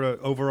your sort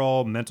of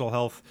overall mental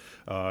health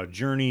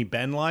journey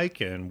been like,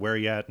 and where are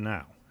you at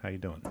now? How you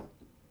doing?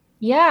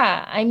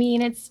 Yeah, I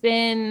mean, it's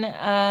been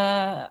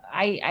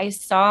I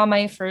saw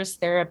my first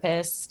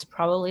therapist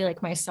probably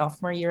like my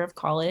sophomore year of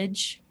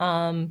college.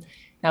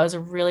 That was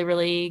a really,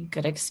 really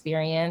good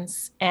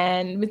experience.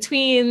 And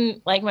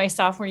between like my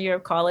sophomore year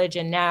of college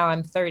and now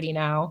I'm 30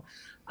 now,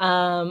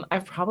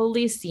 I've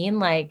probably seen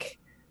like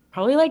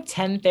probably like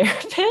 10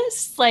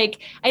 therapists.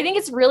 Like I think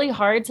it's really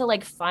hard to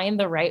like find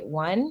the right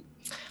one.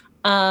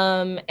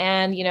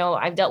 And you know,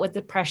 I've dealt with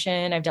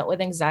depression, I've dealt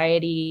with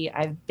anxiety,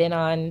 I've been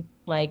on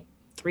like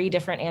 3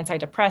 different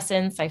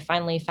antidepressants. I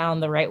finally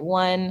found the right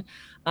one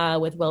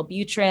with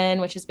Wellbutrin,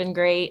 which has been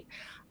great.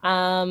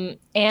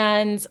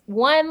 And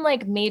one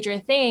like major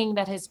thing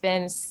that has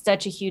been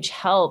such a huge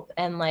help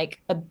and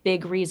like a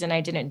big reason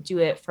I didn't do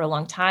it for a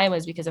long time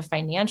was because of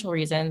financial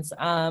reasons.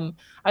 I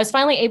was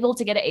finally able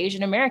to get an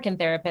Asian American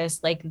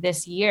therapist like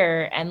this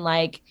year, and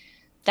like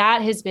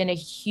that has been a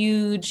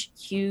huge,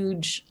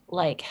 huge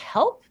like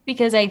help,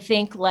 because I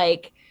think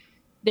like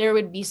there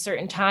would be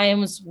certain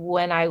times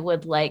when I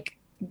would like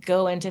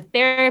go into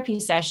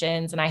therapy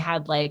sessions and I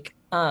had like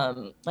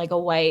a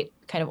white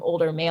kind of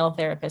older male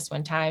therapist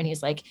one time, and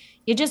he's like,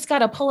 you just got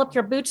to pull up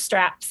your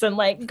bootstraps and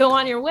like go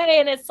on your way.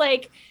 And it's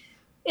like,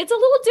 it's a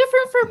little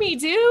different for me,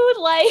 dude.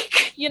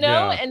 Like, you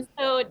know? Yeah. And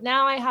so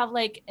now I have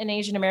like an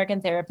Asian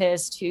American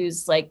therapist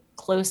who's like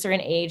closer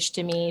in age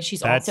to me.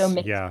 She's also That's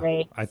mixed yeah.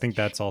 race. I think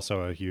that's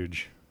also a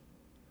huge.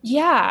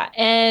 Yeah.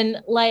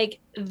 And like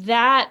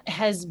that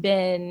has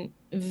been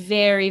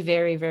very,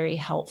 very, very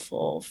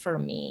helpful for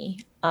me.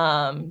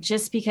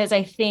 Just because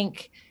I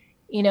think,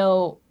 you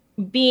know,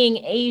 being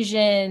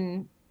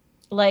Asian,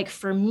 like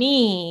for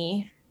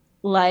me,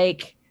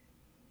 like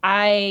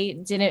I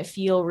didn't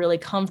feel really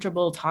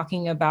comfortable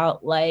talking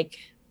about like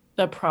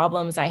the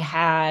problems I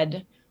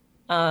had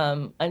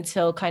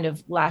until kind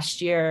of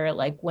last year,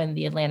 like when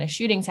the Atlanta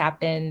shootings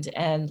happened,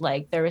 and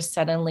like there was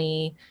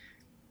suddenly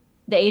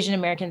the Asian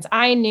Americans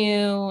I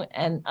knew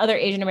and other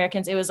Asian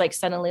Americans, it was like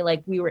suddenly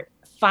like we were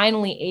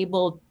finally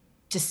able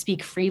to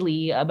speak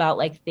freely about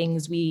like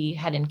things we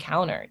had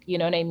encountered. You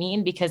know what I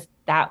mean? Because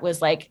that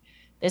was like,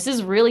 this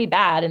is really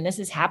bad and this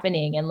is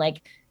happening. And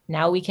like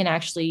now we can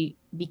actually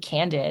be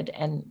candid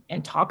and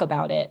talk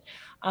about it.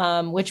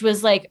 Which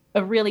was like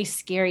a really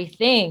scary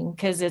thing,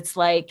 because it's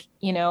like,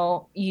 you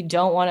know, you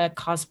don't want to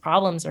cause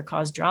problems or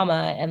cause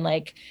drama. And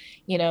like,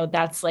 you know,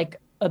 that's like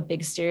a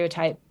big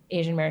stereotype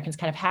Asian Americans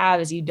kind of have,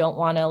 is you don't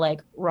want to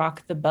like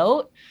rock the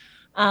boat.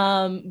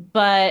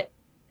 But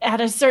at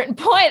a certain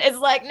point, it's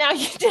like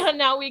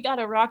now we got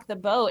to rock the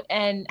boat.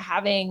 And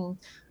having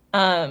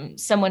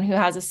someone who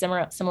has a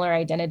similar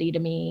identity to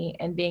me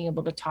and being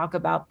able to talk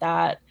about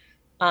that,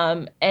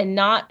 and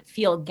not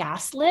feel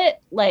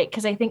gaslit, like,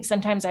 because I think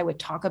sometimes I would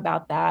talk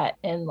about that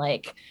and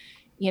like,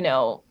 you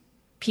know,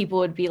 people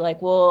would be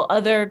like, well,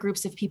 other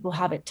groups of people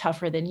have it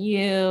tougher than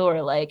you,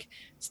 or like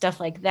stuff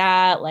like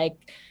that. Like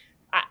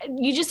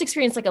you just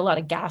experience like a lot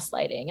of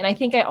gaslighting. And I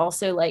think I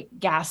also like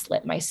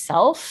gaslit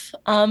myself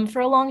for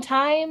a long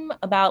time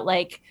about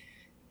like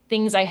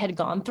things I had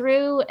gone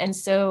through. And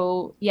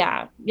so,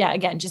 yeah,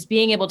 again, just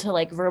being able to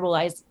like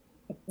verbalize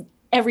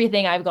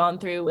everything I've gone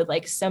through with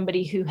like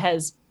somebody who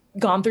has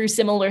gone through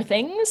similar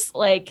things,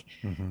 like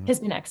has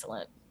been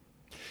excellent.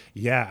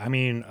 Yeah, I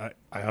mean, I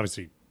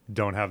obviously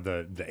don't have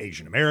the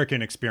Asian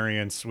American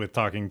experience with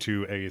talking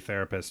to a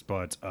therapist,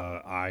 but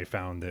I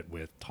found that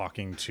with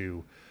talking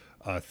to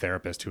a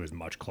therapist who is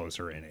much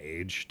closer in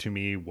age to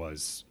me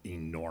was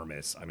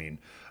enormous. I mean,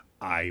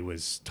 I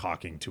was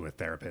talking to a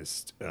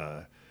therapist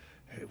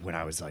when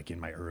I was like in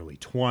my early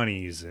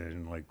 20s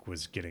and like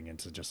was getting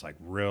into just like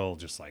real,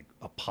 just like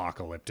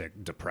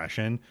apocalyptic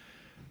depression.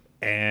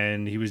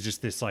 And he was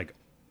just this like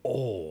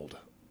old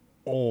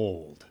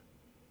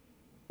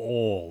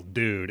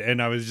dude.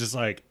 And I was just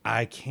like,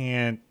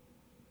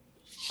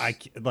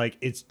 like,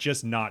 it's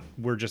just not,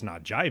 we're just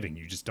not jiving.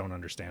 You just don't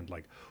understand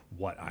like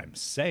what I'm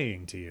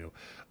saying to you.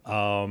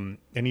 And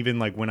even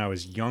like when I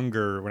was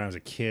younger, when I was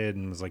a kid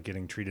and was like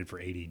getting treated for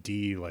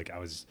ADD, like I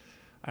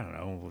don't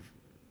know,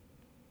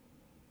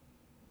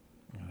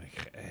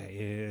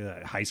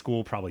 like high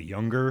school, probably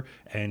younger.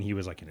 And he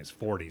was like in his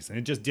 40s, and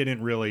it just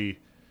didn't really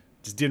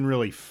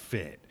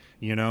fit,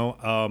 you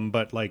know?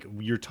 But like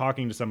you're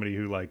talking to somebody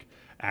who like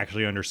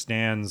actually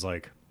understands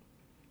like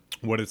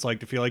what it's like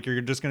to feel like you're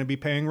just going to be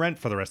paying rent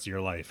for the rest of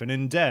your life and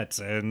in debt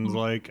and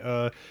like,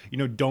 you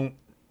know, don't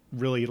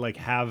really like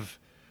have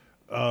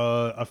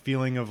a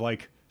feeling of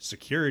like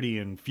security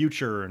and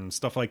future and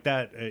stuff like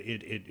that.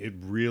 It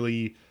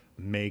really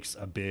makes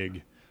a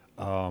big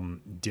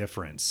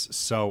difference.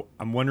 So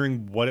I'm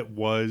wondering what it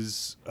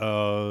was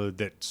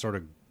that sort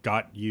of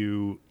got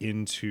you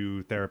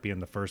into therapy in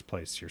the first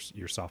place,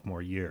 your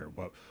sophomore year.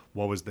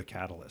 What was the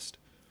catalyst?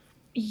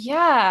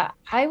 Yeah,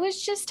 I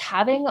was just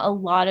having a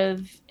lot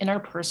of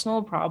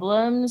interpersonal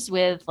problems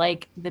with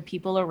like the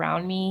people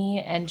around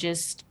me, and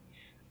just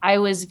I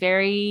was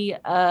very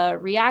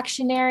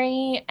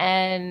reactionary,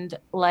 and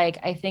like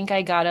I think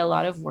I got a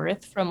lot of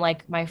worth from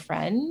like my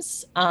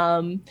friends.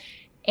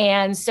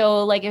 And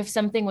so like if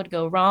something would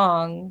go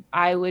wrong,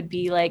 I would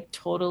be like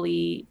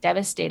totally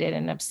devastated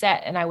and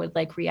upset, and I would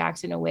like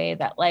react in a way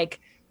that like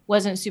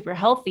wasn't super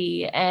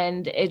healthy.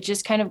 And it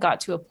just kind of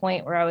got to a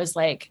point where I was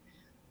like,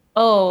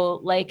 oh,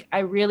 like I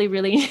really,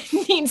 really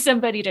need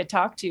somebody to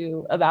talk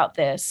to about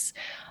this.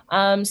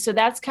 So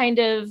that's kind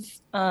of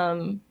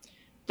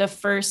the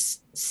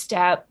first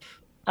step.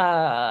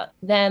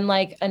 Then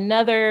like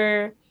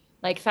another,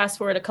 like fast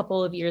forward a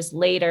couple of years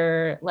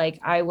later, like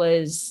I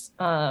was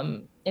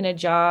in a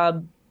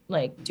job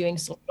like doing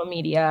social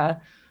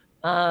media.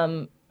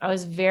 I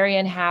was very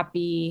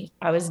unhappy.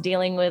 I was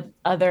dealing with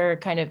other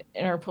kind of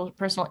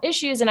interpersonal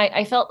issues, and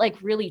I felt like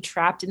really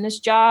trapped in this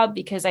job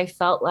because I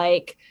felt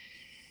like,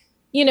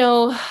 you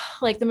know,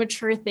 like the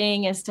mature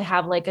thing is to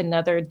have like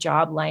another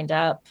job lined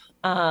up.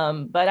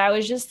 But I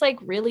was just like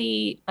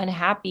really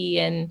unhappy.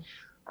 And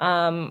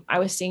I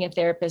was seeing a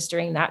therapist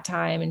during that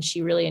time, and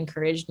she really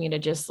encouraged me to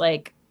just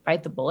like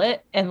bite the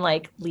bullet and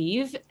like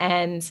leave.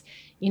 And,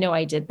 you know,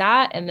 I did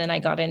that. And then I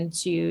got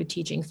into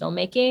teaching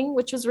filmmaking,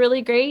 which was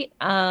really great.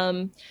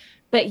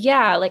 But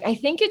yeah, like I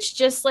think it's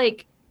just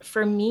like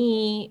for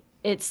me,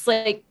 it's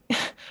like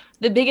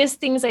the biggest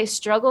things I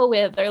struggle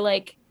with are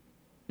like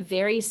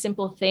very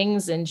simple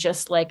things, and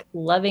just like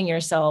loving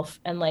yourself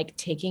and like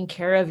taking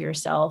care of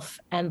yourself.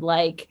 And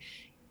like,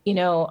 you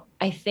know,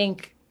 I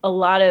think a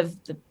lot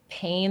of the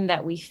pain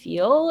that we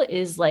feel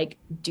is like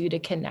due to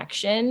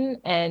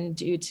connection and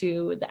due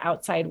to the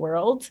outside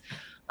world.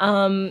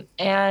 And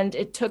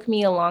it took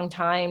me a long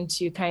time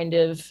to kind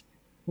of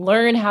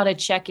learn how to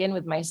check in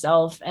with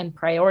myself and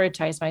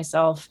prioritize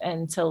myself,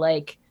 and to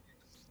like,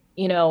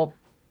 you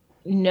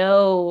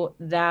know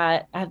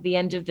that at the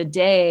end of the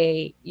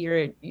day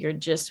you're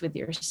just with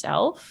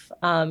yourself,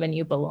 and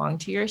you belong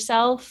to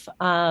yourself.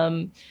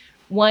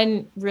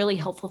 One really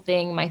helpful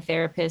thing my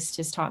therapist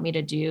has taught me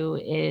to do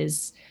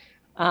is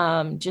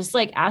just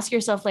like ask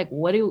yourself like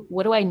what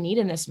do I need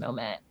in this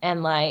moment.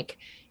 And like,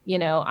 you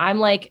know, I'm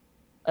like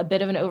a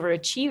bit of an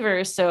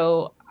overachiever,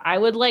 so I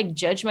would like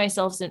judge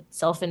myself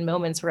in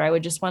moments where I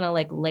would just want to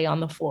like lay on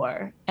the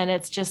floor. And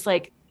it's just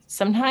like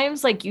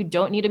sometimes like you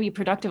don't need to be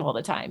productive all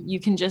the time. You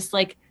can just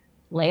like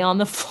lay on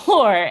the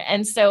floor.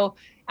 And so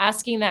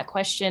asking that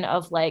question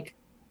of like,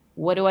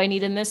 what do I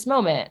need in this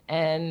moment?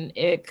 And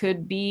it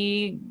could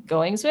be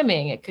going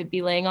swimming, it could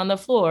be laying on the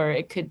floor,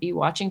 it could be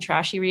watching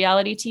trashy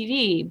reality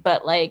TV,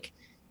 but like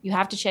you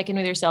have to check in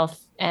with yourself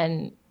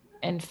and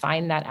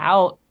find that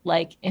out,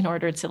 like in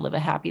order to live a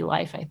happy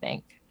life, I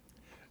think.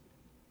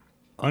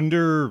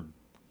 Under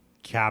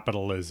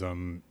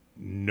capitalism,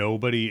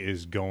 nobody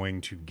is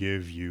going to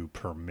give you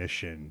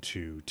permission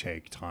to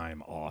take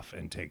time off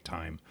and take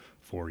time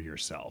for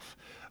yourself.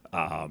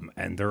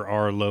 And there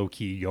are low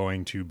key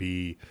going to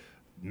be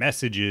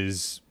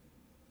messages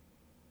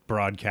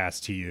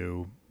broadcast to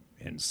you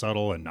in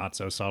subtle and not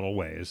so subtle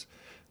ways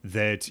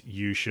that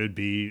you should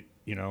be,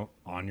 you know,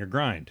 on your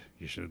grind.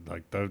 You should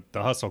like the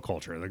hustle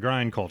culture, the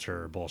grind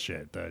culture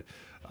bullshit that,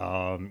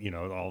 you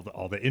know,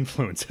 all the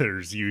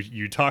influencers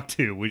you talk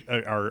to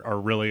are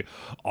really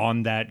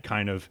on that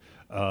kind of,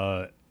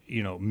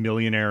 you know,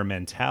 millionaire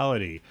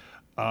mentality.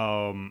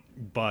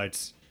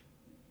 But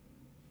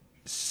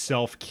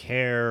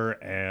self-care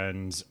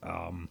and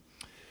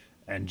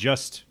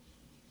just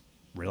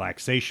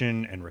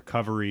relaxation and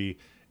recovery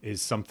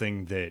is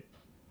something that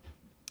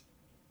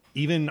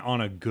even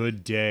on a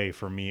good day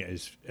for me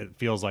it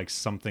feels like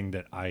something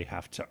that I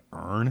have to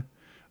earn,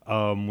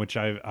 which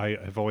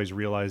I've always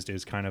realized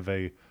is kind of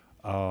a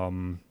I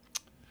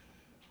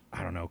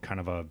don't know,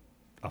 kind of a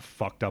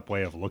fucked up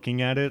way of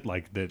looking at it,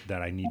 like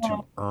that I need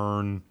to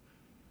earn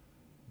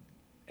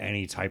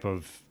any type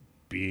of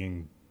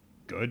being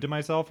good to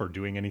myself or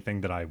doing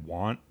anything that I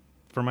want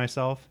for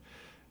myself,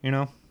 you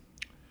know?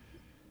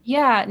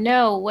 Yeah,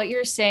 no, what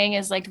you're saying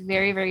is like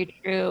very, very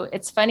true.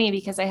 It's funny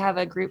because I have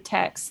a group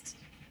text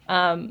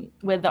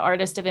with the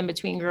artist of In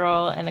Between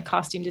Girl and the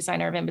costume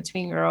designer of In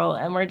Between Girl.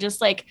 And we're just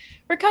like,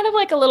 we're kind of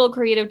like a little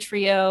creative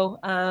trio.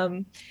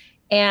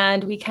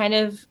 And we kind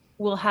of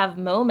will have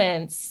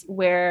moments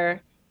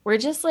where we're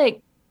just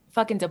like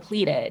fucking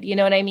depleted, you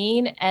know what I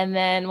mean? And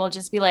then we'll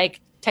just be like,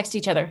 text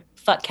each other,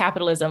 fuck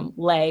capitalism,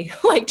 lay,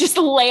 like just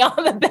lay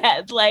on the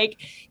bed, like,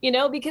 you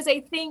know, because I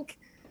think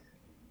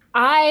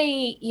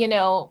you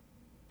know,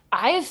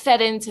 I have fed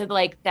into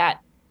like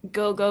that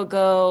go, go,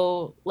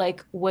 go,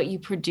 like what you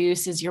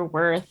produce is your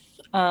worth,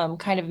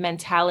 kind of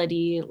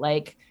mentality,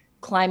 like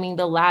climbing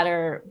the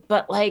ladder.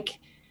 But like,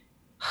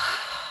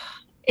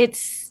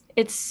 it's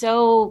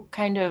so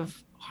kind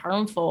of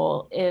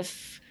harmful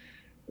if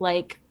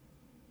like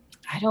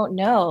I don't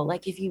know,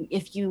 like if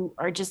you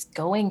are just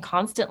going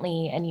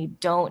constantly and you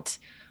don't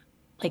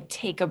like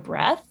take a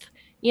breath,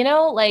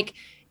 like,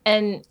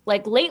 and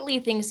like lately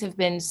things have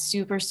been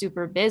super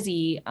super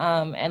busy,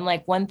 and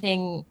like one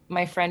thing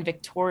my friend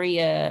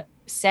Victoria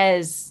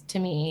says to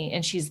me,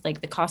 and she's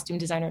like the costume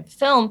designer of the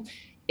film,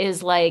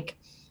 is like,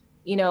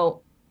 you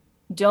know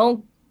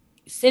don't,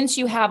 since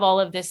you have all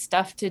of this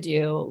stuff to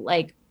do,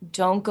 like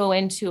don't go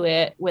into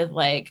it with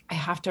like, I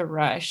have to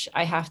rush,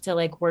 I have to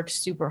like work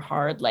super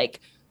hard, like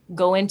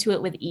go into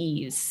it with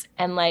ease.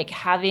 And like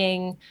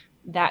having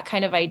that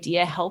kind of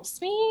idea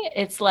helps me.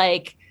 It's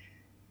like,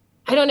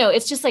 I don't know,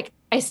 it's just like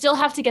I still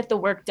have to get the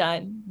work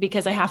done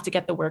because I have to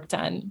get the work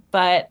done,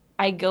 but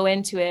I go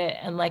into it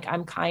and like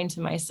I'm kind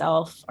to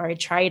myself, or I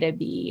try to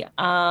be,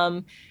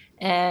 and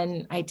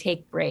I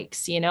take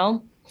breaks,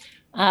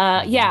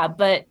 Mm-hmm. yeah,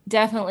 but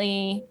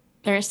definitely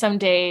there are some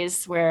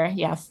days where,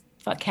 yeah,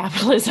 fuck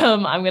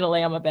capitalism. I'm gonna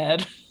lay on my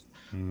bed.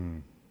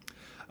 Mm.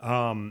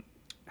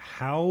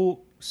 How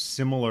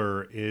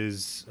similar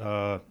is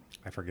I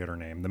forget her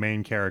name, the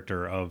main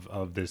character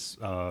of this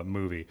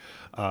movie?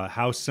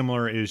 How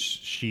similar is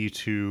she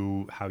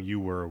to how you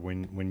were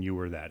when you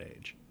were that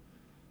age?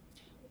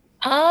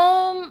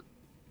 Um,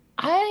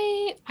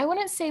 I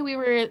wouldn't say we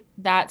were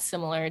that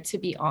similar, to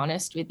be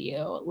honest with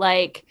you.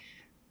 Like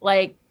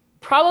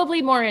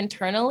probably more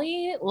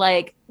internally,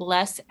 like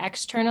less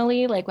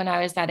externally. Like when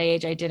I was that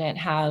age, I didn't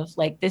have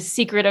like this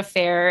secret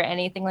affair or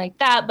anything like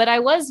that. But I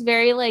was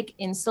very like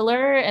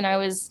insular, and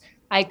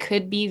I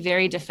could be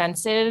very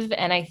defensive.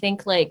 And I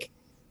think like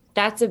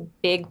that's a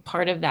big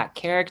part of that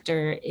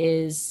character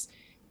is,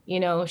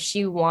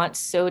 she wants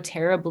so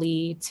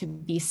terribly to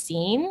be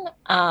seen.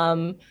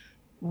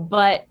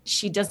 But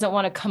she doesn't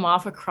want to come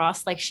off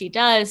across like she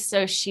does.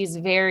 So she's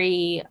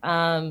very,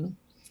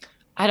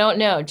 I don't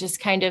know, just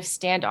kind of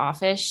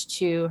standoffish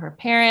to her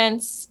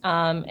parents,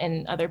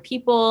 and other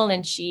people.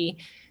 And she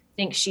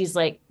thinks she's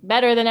like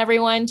better than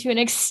everyone to an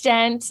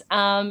extent.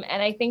 And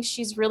I think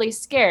she's really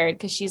scared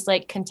because she's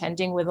like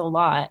contending with a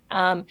lot.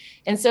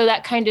 And so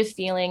that kind of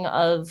feeling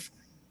of,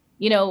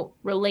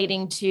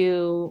 relating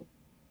to,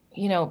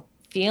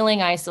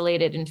 feeling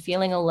isolated and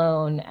feeling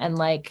alone and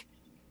like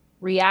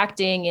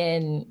reacting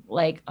in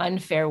like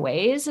unfair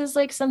ways is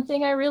like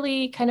something I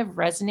really kind of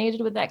resonated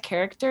with that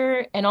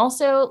character. And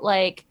also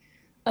like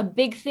a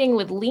big thing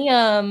with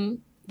Liam,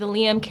 the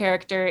Liam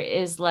character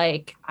is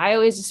like, I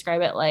always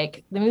describe it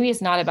like the movie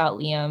is not about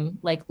Liam.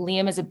 Like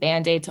Liam is a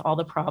band-aid to all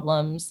the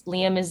problems.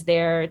 Liam is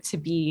there to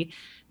be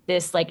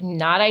this like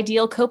not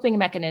ideal coping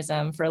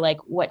mechanism for like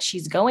what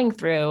she's going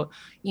through,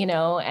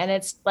 and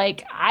it's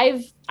like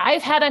I've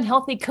had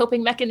unhealthy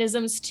coping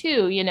mechanisms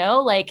too,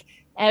 like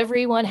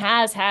everyone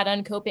has had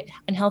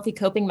unhealthy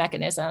coping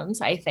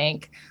mechanisms, I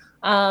think.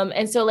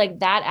 And so like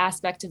that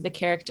aspect of the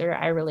character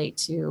I relate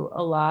to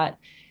a lot.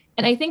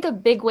 And I think a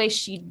big way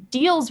she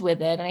deals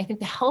with it, and I think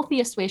the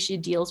healthiest way she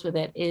deals with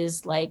it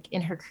is like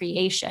in her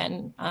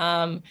creation.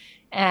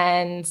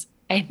 And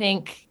I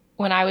think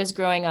when I was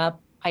growing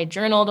up, I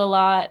journaled a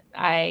lot.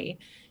 I,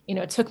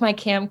 took my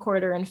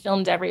camcorder and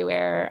filmed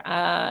everywhere.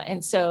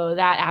 And so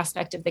that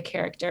aspect of the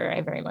character I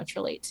very much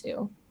relate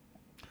to.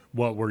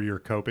 What were your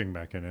coping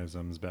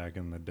mechanisms back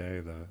in the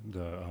day?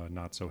 The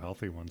not so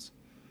healthy ones.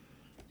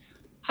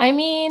 I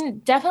mean,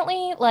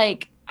 definitely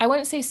like I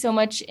wouldn't say so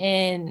much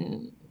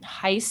in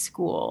high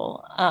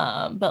school,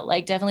 but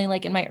like definitely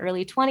like in my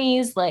early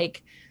 20s,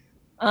 like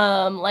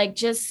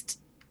just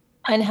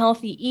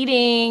unhealthy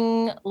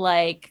eating,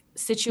 like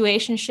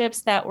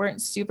situationships that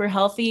weren't super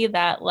healthy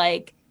that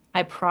like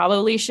I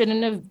probably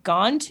shouldn't have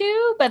gone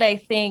to. But I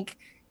think,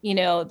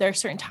 there are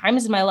certain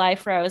times in my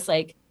life where I was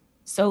like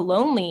so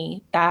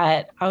lonely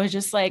that I was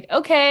just like,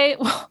 okay,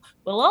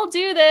 well, I'll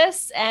do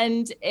this.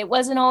 And it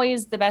wasn't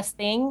always the best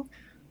thing.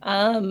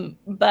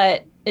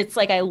 But it's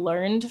like I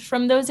learned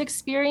from those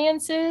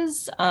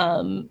experiences,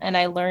 and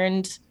I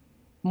learned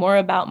more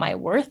about my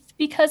worth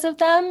because of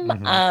them.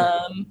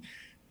 Mm-hmm.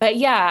 But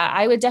yeah,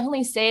 I would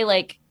definitely say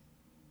like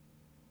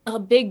a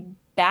big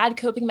bad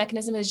coping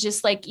mechanism is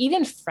just like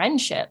even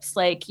friendships,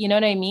 like, you know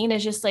what I mean?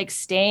 Is just like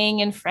staying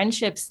in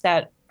friendships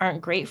that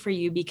aren't great for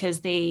you because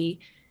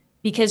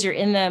you're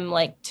in them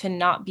like to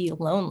not be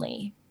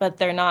lonely, but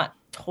they're not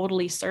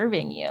totally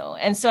serving you.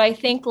 And so I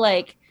think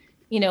like,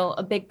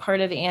 a big part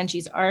of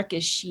Angie's arc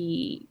is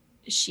she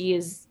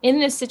is in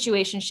this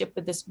situationship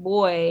with this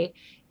boy,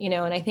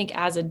 and I think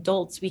as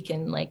adults we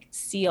can like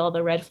see all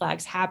the red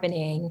flags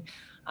happening.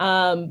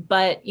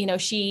 But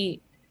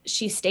she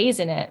stays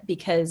in it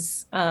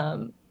because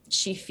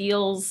she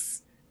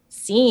feels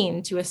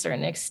seen to a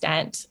certain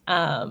extent.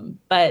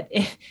 But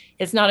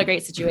it's not a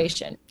great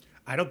situation.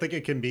 I don't think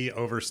it can be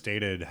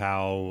overstated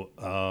how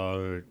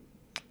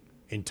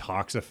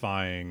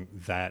intoxifying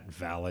that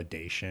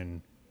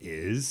validation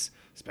is,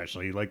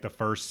 especially like the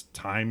first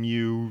time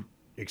you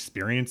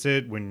experience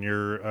it when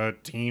you're a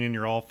teen and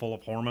you're all full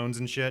of hormones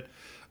and shit.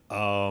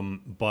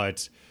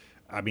 But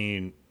I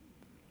mean,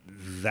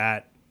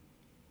 that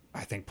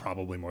I think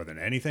probably more than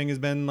anything has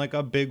been like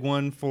a big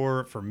one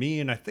for me,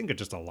 and I think it's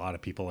just a lot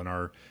of people in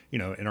our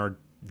in our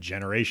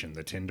generation,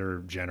 the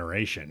Tinder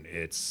generation.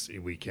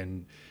 We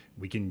can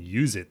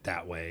use it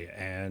that way,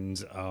 and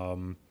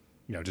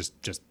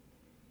just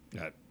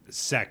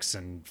sex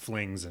and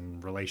flings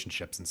and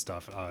relationships and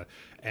stuff,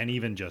 and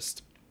even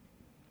just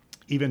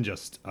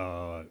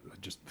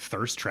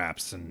thirst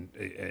traps and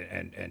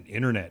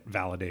internet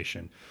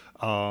validation.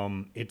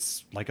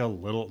 It's like a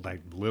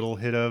little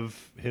hit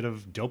of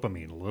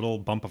dopamine, a little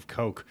bump of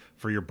coke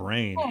for your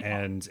brain,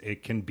 and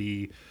it can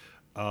be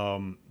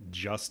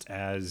just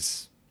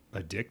as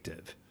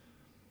addictive.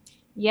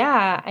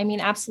 Yeah, I mean,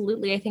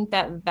 absolutely. I think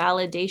that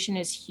validation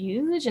is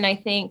huge. And I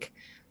think,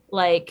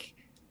 like,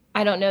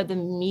 I don't know, the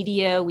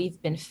media we've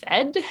been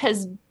fed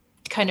has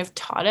kind of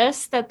taught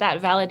us that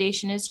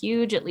validation is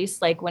huge. At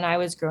least, like, when I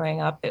was growing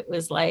up, it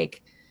was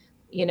like,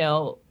 you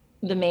know,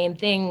 the main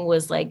thing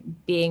was like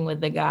being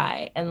with the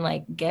guy and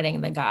like getting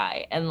the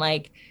guy. And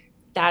like,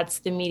 that's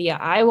the media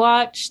I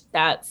watched.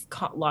 That's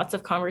lots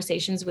of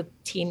conversations with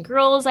teen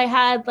girls I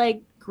had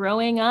like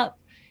growing up,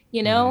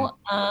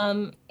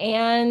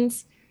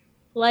 and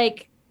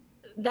like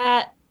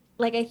that,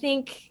 like, I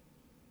think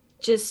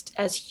just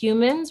as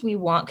humans, we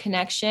want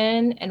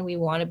connection and we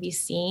want to be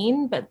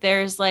seen, but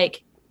there's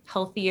like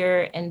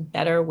healthier and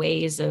better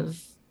ways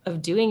of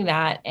doing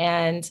that.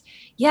 And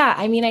yeah,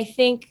 I mean, I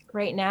think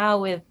right now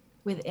with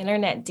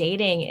internet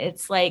dating,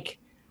 it's like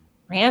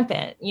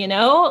rampant,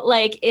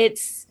 like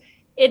it's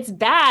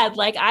bad.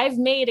 Like, I've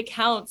made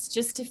accounts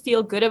just to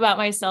feel good about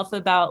myself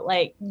about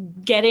like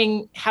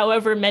getting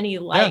however many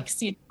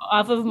likes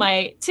off of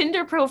my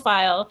Tinder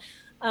profile.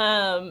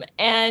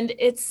 And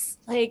it's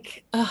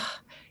like,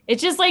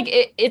 it's just like,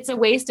 it's a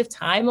waste of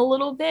time a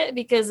little bit,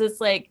 because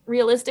it's like,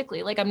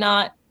 realistically, like, I'm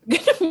not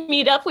going to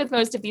meet up with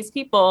most of these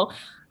people.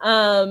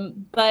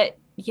 But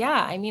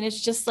yeah, I mean,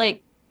 it's just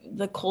like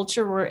the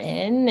culture we're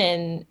in,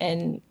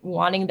 and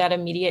wanting that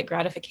immediate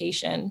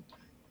gratification.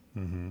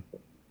 Mm-hmm.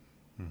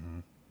 Mm-hmm.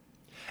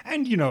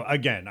 And,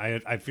 again,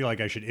 I feel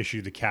like I should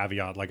issue the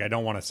caveat. Like, I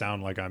don't want to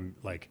sound like I'm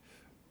like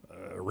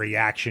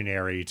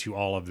reactionary to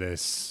all of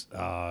this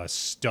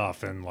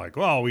stuff, and like,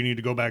 well, we need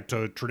to go back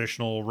to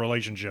traditional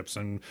relationships,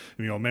 and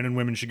men and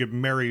women should get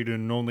married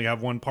and only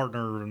have one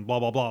partner, and blah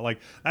blah blah. Like,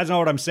 that's not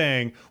what I'm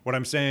saying. What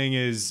I'm saying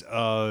is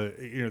the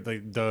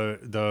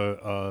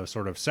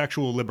sort of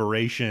sexual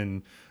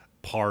liberation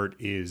part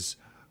is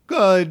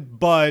good,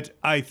 but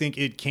I think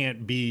it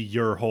can't be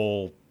your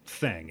whole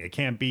thing. It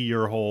can't be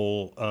your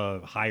whole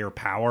higher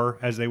power,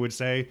 as they would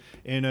say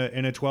in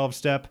a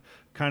 12-step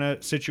kind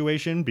of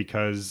situation,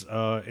 because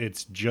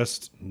it's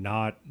just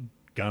not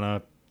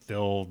gonna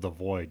fill the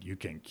void. You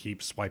can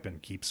keep swiping,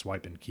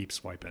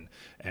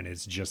 and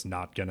it's just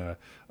not gonna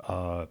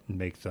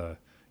make the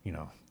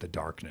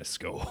darkness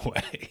go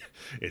away.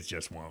 It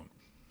just won't.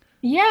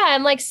 Yeah,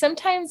 and like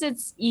sometimes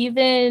it's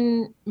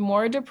even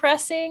more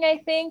depressing, I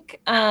think,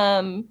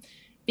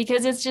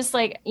 because it's just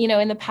like,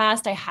 in the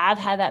past I have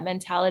had that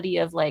mentality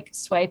of like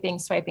swiping,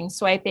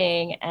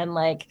 and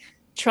like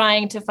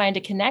trying to find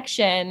a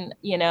connection,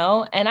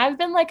 and I've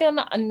been like on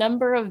a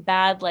number of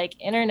bad like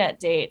internet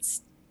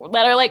dates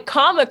that are like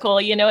comical,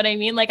 you know what I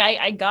mean? Like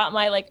I got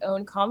my like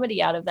own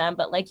comedy out of them,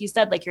 but like you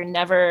said, like you're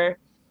never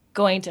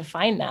going to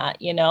find that,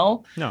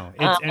 No,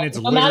 it's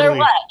no matter what.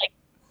 Like,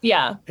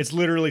 yeah, it's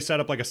literally set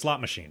up like a slot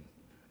machine.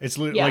 It's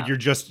like you're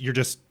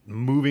just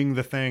moving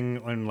the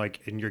thing,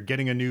 and you're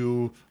getting a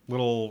new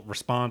little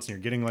response, and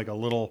you're getting like a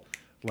little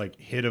like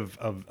hit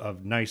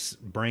of nice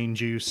brain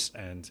juice,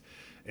 and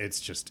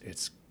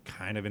it's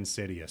kind of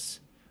insidious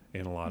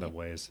in a lot of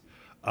ways.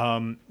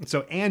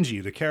 So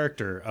Angie, the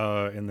character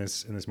in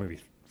this movie,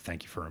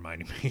 thank you for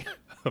reminding me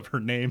of her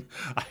name.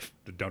 I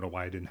don't know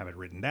why I didn't have it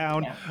written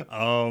down.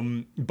 Yeah.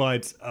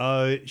 But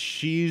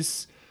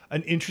she's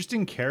an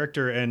interesting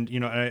character, and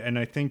and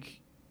I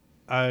think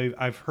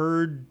I've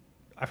heard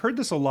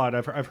this a lot.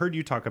 I've heard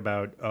you talk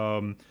about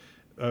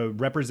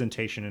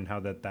representation, and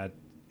how that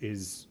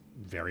is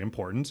very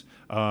important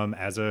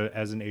as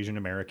an Asian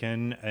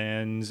American,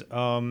 and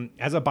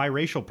as a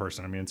biracial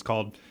person. I mean, it's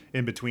called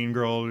In Between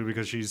Girl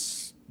because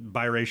she's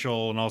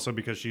biracial, and also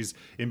because she's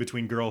in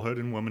between girlhood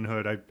and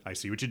womanhood. I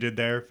see what you did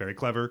there. Very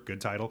clever. Good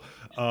title.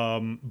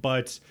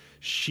 But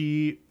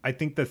I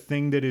think the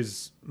thing that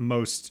is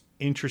most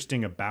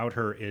interesting about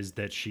her is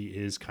that she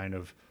is kind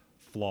of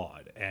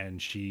flawed,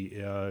 and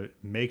she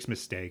makes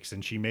mistakes,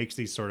 and she makes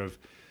these sort of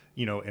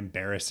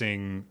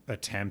embarrassing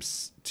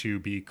attempts to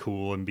be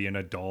cool and be an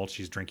adult.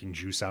 She's drinking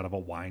juice out of a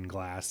wine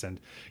glass, and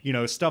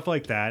stuff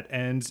like that,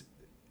 and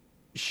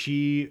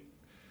she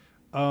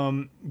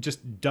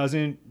just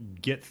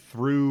doesn't get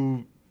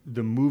through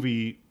the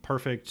movie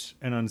perfect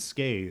and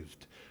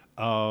unscathed.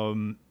 I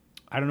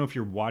don't know if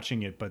you're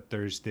watching it, but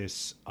there's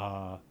this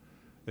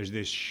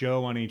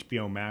show on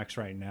HBO Max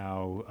right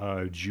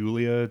now,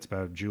 Julia. It's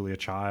about Julia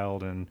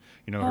Child, and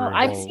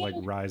her whole like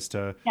rise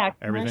to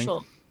everything.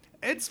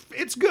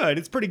 It's good.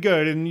 It's pretty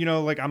good, and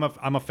like I'm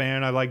a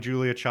fan. I like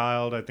Julia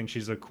Child. I think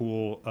she's a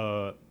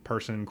cool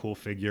person, cool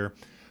figure.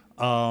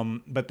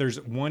 But there's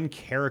one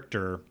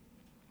character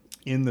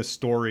in the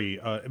story,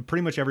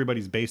 pretty much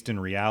everybody's based in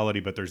reality,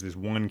 but there's this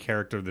one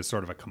character that's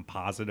sort of a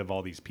composite of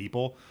all these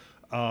people.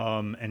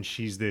 And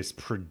she's this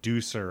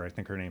producer. I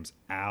think her name's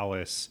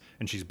Alice,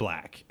 and she's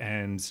black.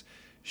 And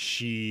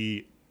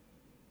she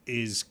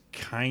is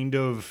kind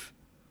of,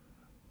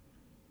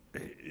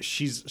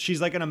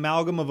 she's like an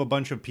amalgam of a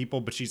bunch of people,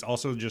 but she's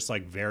also just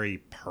like very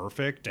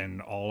perfect,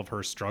 and all of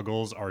her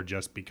struggles are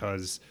just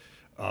because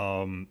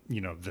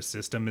the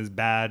system is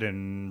bad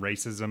and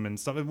racism and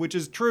stuff, which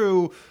is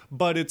true,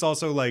 but it's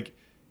also like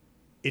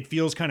it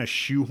feels kind of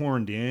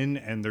shoehorned in,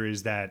 and there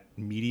is that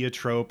media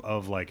trope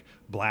of like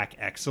black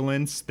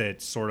excellence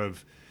that sort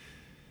of,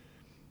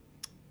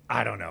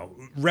 I don't know.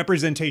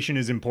 Representation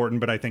is important,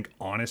 but I think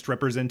honest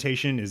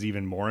representation is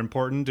even more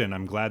important. And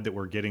I'm glad that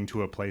we're getting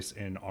to a place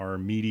in our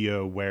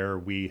media where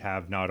we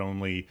have not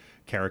only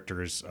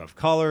characters of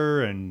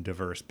color and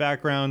diverse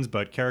backgrounds,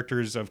 but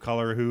characters of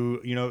color who,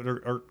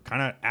 are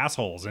kind of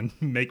assholes and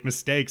make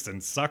mistakes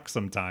and suck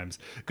sometimes,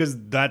 because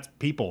that's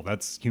people,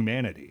 that's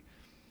humanity.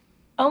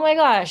 Oh my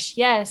gosh,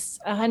 yes,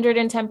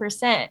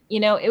 110%.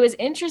 It was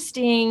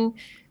interesting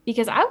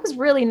because I was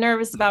really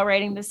nervous about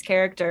writing this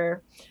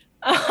character.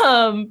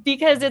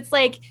 Because it's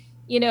like,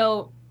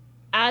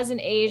 as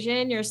an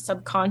Asian, you're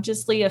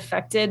subconsciously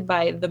affected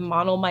by the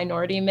mono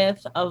minority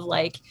myth of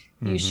like,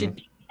 you should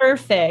be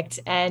perfect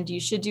and you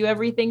should do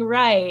everything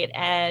right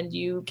and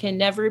you can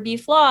never be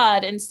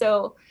flawed. And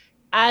so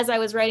as I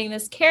was writing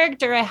this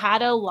character, I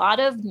had a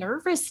lot of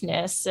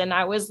nervousness, and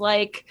I was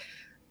like,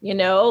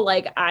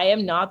 like, I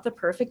am not the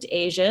perfect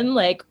Asian.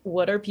 Like,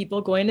 what are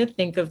people going to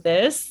think of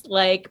this?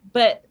 Like,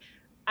 but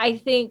I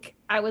think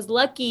I was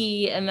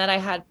lucky in that I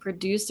had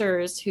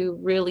producers who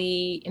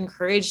really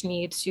encouraged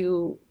me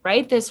to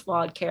write this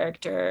flawed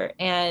character.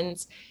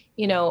 And,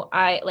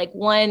 I like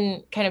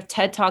one kind of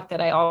TED talk that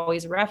I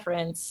always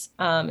reference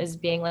as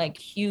being like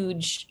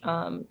huge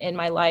in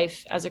my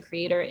life as a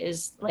creator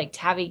is like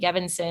Tavi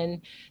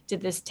Gevinson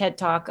did this TED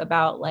talk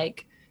about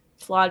like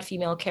flawed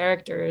female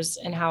characters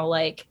and how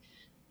like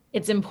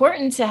it's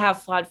important to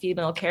have flawed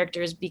female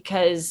characters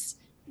because,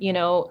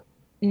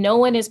 no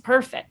one is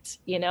perfect,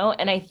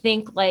 and I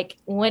think like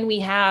when we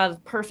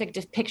have perfect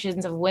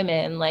depictions of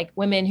women, like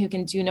women who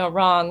can do no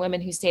wrong, women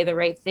who say the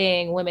right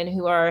thing, women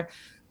who are,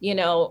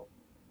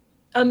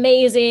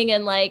 amazing,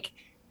 and like,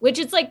 which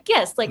it's like,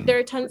 yes, like there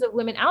are tons of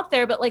women out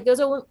there, but like those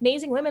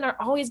amazing women are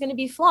always going to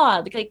be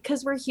flawed, like,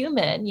 because we're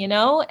human,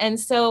 and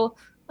so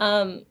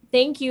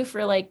thank you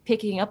for like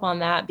picking up on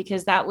that,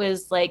 because that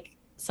was like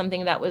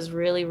something that was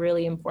really,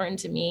 really important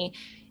to me.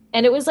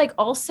 And it was like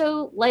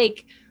also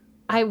like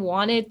I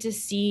wanted to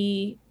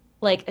see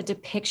like a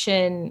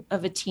depiction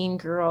of a teen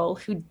girl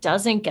who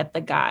doesn't get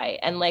the guy,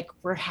 and like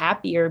we're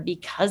happier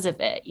because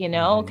of it,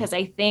 because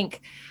I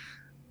think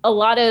a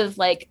lot of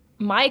like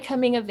my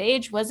coming of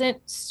age wasn't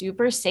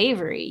super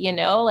savory,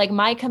 like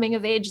my coming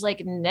of age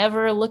like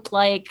never looked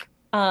like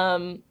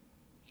some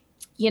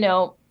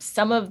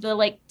of the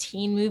like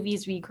teen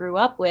movies we grew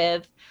up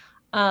with.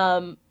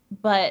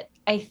 But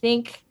I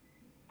think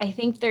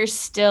there's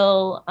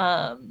still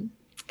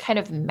kind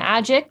of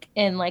magic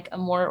in like a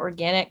more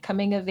organic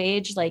coming of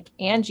age like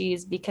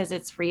Angie's, because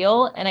it's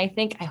real. And I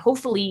think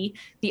hopefully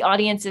the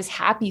audience is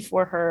happy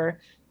for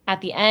her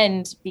at the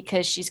end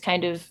because she's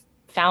kind of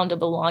found a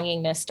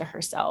belongingness to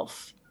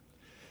herself.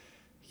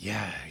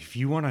 Yeah, if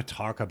you want to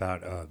talk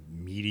about a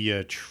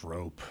media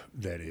trope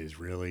that is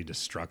really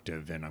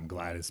destructive, and I'm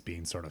glad it's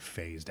being sort of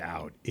phased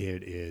out,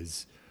 it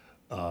is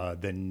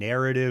the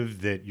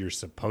narrative that you're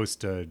supposed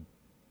to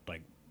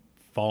like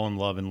fall in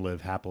love and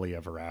live happily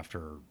ever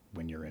after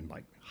when you're in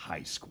like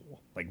high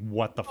school. Like,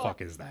 what the fuck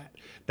is that?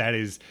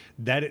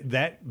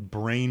 That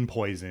brain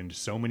poisoned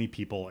so many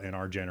people in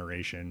our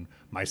generation,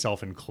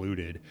 myself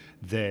included,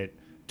 that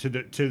to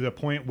the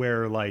point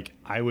where like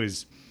I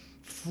was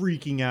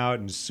freaking out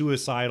and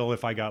suicidal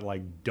if I got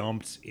like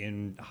dumped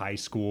in high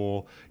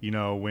school,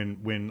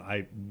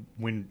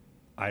 when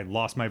I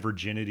lost my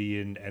virginity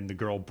and the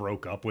girl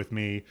broke up with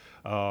me,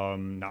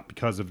 not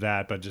because of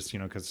that, but just,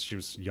 because she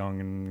was young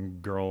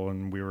and girl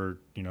and we were,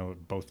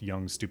 both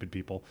young, stupid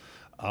people.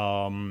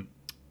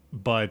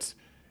 But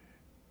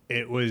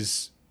it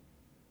was,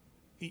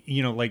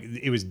 like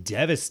it was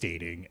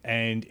devastating.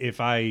 And if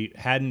I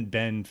hadn't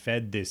been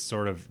fed this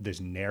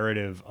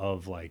narrative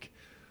of like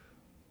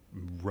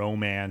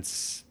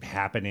romance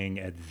happening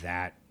at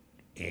that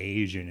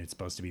age, and it's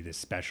supposed to be this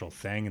special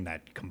thing, and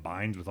that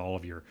combines with all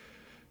of your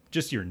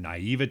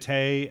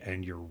naivete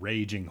and your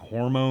raging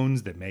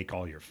hormones that make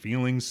all your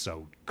feelings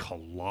so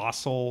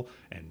colossal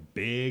and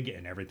big,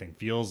 and everything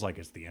feels like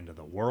it's the end of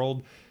the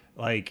world.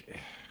 Like,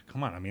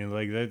 come on. I mean,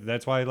 like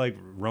that's why like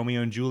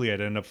Romeo and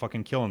Juliet end up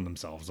fucking killing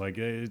themselves. Like,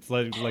 it's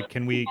like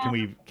can we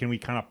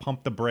kind of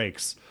pump the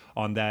brakes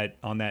on that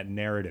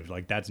narrative?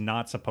 Like, that's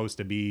not supposed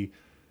to be.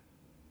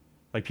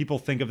 Like, people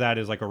think of that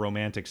as like a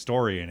romantic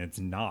story, and it's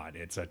not.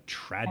 It's a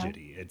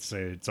tragedy. It's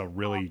a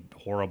really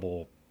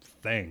horrible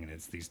thing, and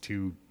it's these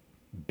two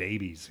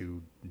babies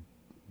who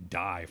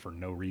die for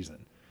no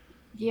reason.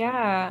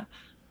 Yeah.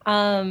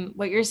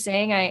 What you're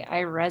saying,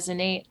 I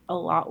resonate a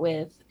lot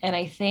with. And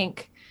I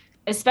think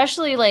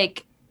especially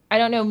like, I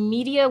don't know,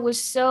 media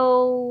was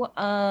so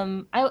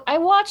I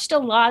watched a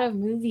lot of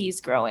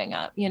movies growing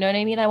up. You know what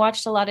I mean? I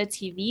watched a lot of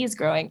TV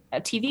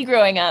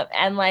growing up,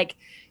 and like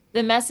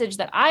the message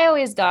that I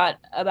always got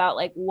about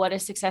like what a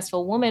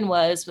successful woman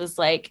was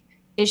like,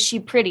 is she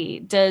pretty?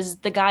 Does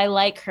the guy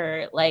like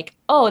her? Like,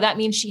 oh, that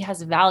means she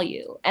has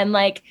value. And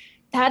like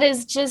that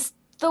is just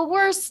the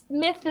worst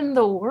myth in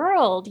the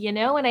world, you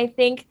know? And I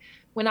think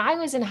when I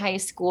was in high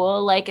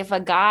school, like if a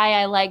guy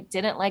I like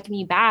didn't like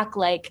me back,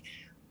 like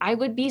I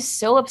would be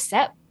so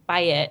upset by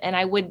it, and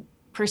I would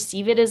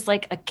perceive it as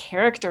like a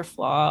character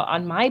flaw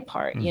on my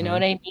part. You know Mm-hmm.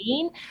 what I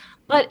mean?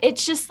 But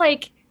it's just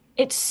like,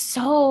 it's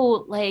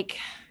so like,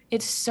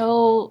 it's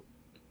so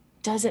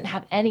doesn't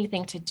have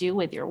anything to do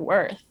with your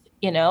worth,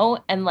 you know?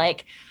 And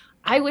like,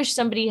 I wish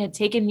somebody had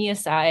taken me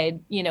aside,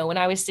 you know, when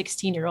I was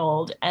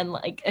 16-year-old and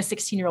like a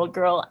 16-year-old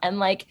girl and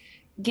like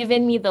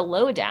given me the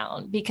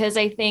lowdown, because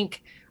I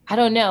think, I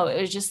don't know, it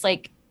was just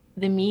like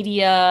the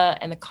media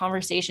and the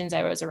conversations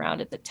I was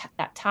around at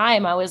that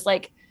time, I was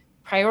like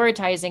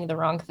prioritizing the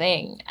wrong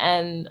thing.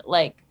 And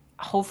like,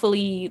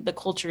 hopefully the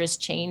culture is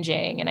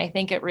changing. And I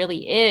think it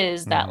really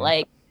is that Mm-hmm.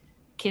 like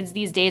kids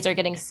these days are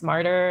getting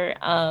smarter,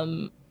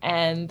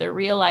 and they're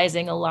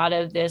realizing a lot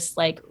of this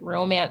like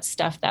romance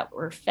stuff that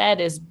we're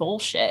fed is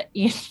bullshit.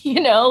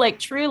 You know, like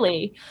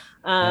truly.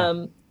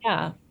 Yeah.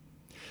 Yeah.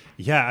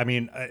 Yeah. I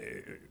mean,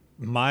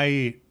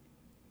 my,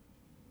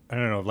 I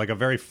don't know, like a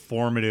very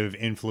formative,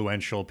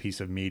 influential piece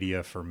of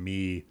media for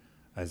me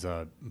as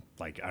a,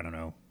 like, I don't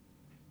know,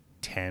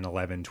 10,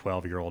 11,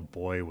 12-year old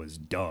boy was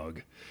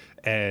Doug.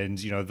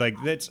 And, you know, like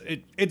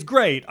it's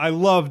great. I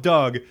love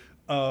Doug.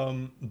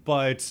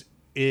 But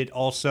it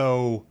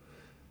also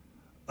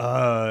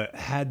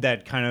had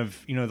that kind of,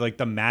 you know, like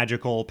the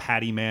magical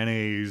Patty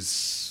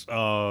Mayonnaise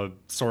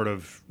sort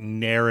of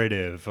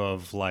narrative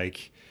of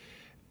like,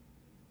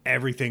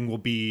 everything will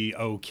be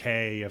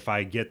okay if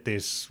I get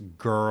this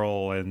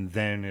girl, and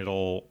then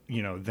it'll,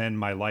 you know, then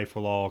my life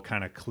will all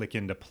kind of click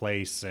into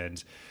place.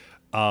 And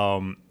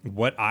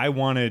what I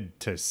wanted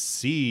to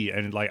see,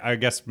 and like, I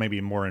guess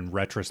maybe more in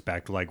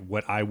retrospect, like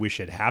what I wish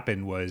had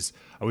happened was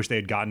I wish they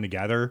had gotten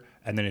together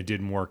and then it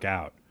didn't work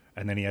out.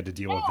 And then he had to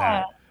deal with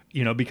Yeah. that,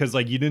 you know, because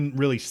like you didn't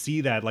really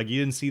see that. Like you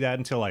didn't see that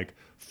until like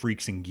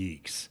Freaks and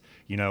Geeks.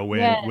 You know,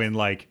 Yes. when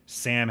like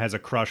Sam has a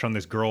crush on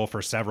this girl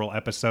for several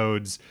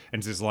episodes, and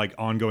it's this like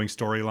ongoing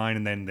storyline,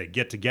 and then they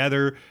get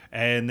together,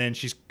 and then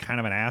she's kind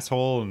of an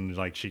asshole, and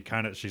like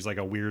she's like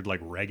a weird like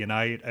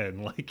Reaganite,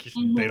 and like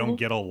they don't Mhm.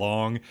 get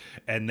along,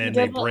 and He then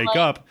they doesn't break like,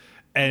 up,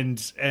 and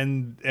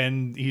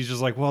he's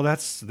just like, well,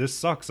 this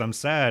sucks, I'm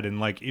sad, and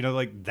like, you know,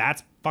 like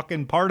that's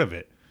fucking part of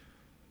it.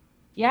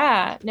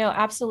 yeah, no,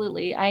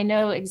 absolutely. I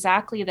know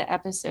exactly the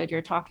episode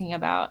you're talking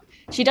about.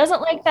 She doesn't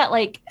like that,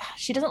 like,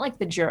 she doesn't like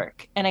the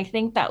jerk. And I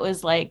think that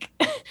was like,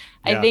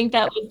 I Yeah. think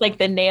that was like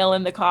the nail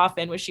in the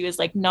coffin, where she was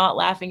like not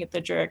laughing at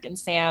the jerk. And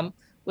Sam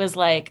was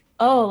like,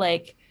 oh,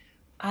 like,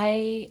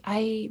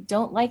 I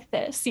don't like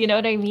this. You know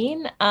what I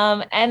mean?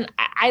 And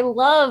I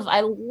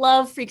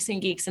love Freaks and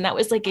Geeks. And that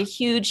was like a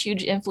huge,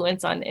 huge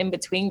influence on In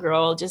Between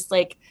Girl, just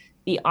like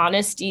the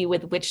honesty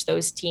with which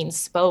those teens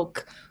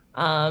spoke,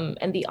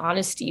 and the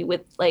honesty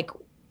with like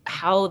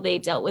how they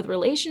dealt with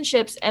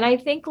relationships. And I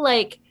think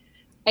like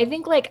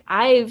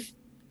I've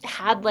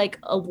had like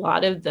a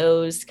lot of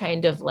those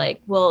kind of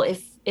like, well,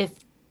 if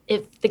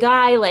the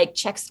guy like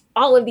checks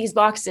all of these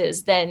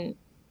boxes, then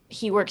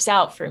he works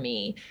out for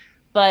me.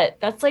 But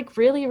that's like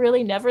really,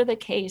 really never the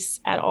case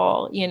at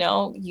all. You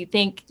know, you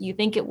think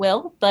it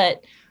will,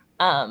 but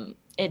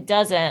it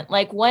doesn't.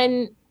 Like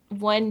one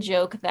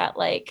joke that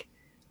like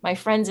my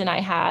friends and I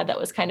had that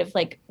was kind of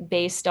like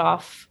based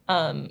off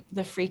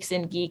the Freaks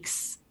and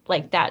Geeks,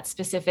 like that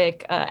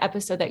specific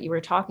episode that you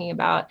were talking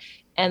about.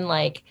 And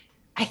like,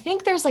 I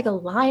think there's like a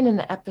line in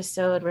the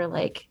episode where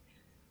like,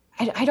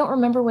 I don't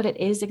remember what it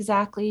is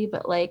exactly,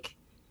 but like,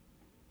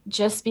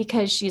 just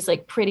because she's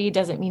like pretty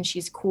doesn't mean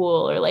she's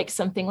cool, or like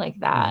something like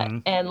that. Mm-hmm.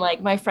 And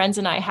like my friends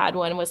and I had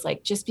one was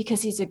like, just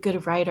because he's a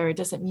good writer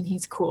doesn't mean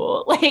he's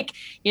cool. Like,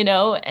 you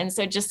know, and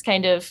so just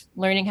kind of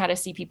learning how to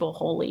see people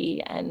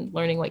wholly and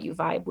learning what you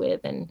vibe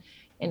with and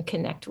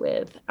connect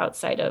with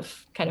outside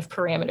of kind of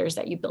parameters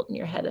that you built in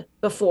your head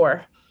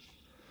before.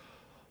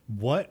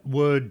 What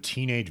would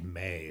Teenage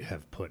May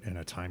have put in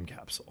a time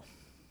capsule?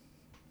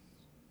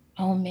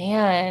 Oh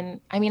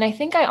man. I mean, I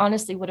think I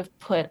honestly would have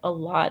put a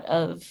lot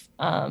of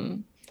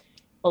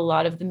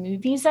the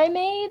movies I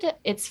made.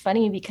 It's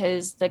funny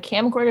because the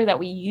camcorder that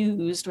we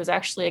used was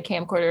actually a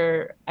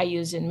camcorder I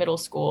used in middle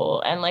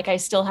school, and like I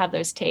still have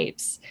those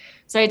tapes.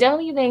 So I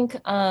definitely think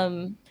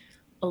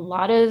a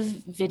lot of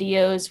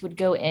videos would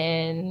go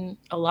in.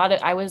 A lot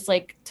of I was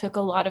like took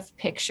a lot of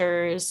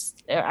pictures.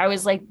 I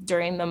was like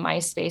during the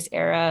MySpace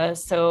era,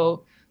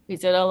 so we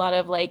did a lot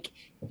of like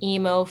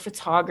emo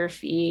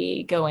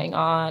photography going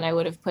on. I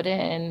would have put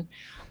in.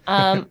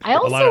 I A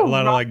also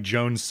lot of like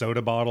Jones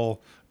soda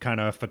bottle kind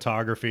of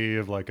photography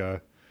of like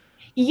a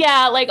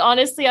Yeah, like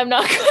honestly, I'm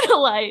not gonna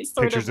lie,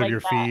 sort of pictures of like your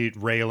that. feet,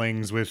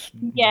 railings with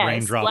Yes,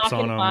 raindrops black on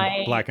and them,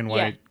 white. black and Yeah,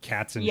 white,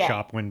 cats in yeah,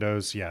 shop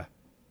windows. Yeah.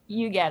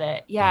 You get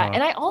it. Yeah.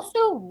 And I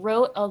also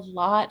wrote a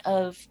lot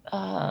of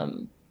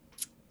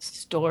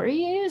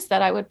stories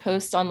that I would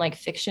post on like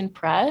Fiction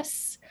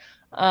Press.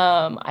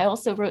 I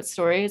also wrote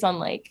stories on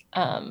like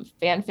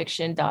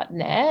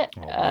fanfiction.net.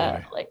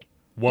 Like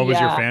what was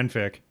your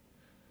fanfic?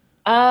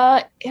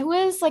 It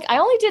was like I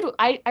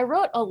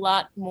wrote a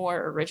lot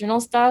more original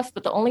stuff,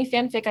 but the only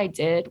fanfic I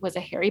did was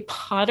a Harry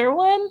Potter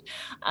one.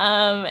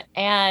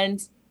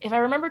 And if I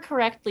remember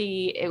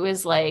correctly, it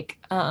was like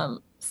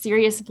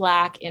Sirius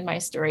Black in my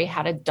story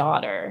had a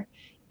daughter,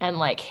 and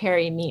like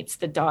Harry meets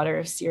the daughter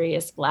of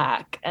Sirius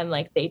Black, and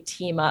like they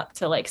team up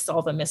to like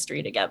solve a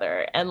mystery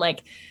together. And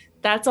like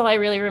that's all I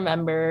really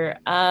remember.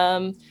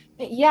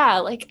 But yeah,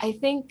 like I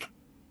think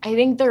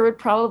there would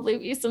probably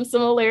be some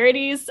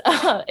similarities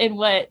in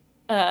what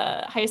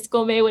High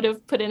School May would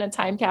have put in a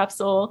time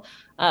capsule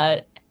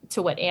to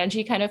what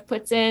Angie kind of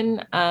puts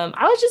in.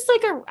 I just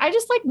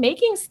like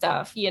making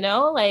stuff, you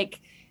know,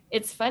 like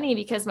it's funny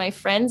because my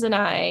friends and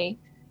I,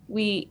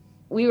 we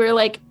were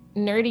like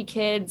nerdy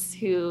kids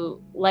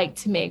who like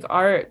to make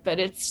art, but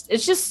it's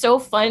just so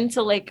fun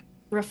to like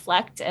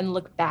reflect and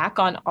look back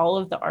on all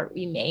of the art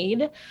we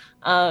made,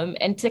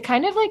 and to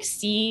kind of like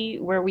see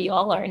where we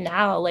all are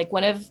now. Like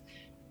one of,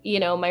 you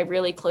know, my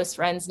really close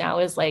friends now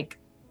is like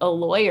a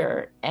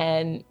lawyer,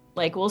 and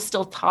like we'll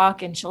still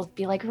talk, and she'll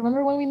be like,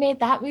 remember when we made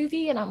that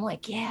movie? And I'm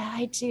like, yeah,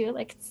 I do.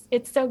 Like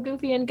it's so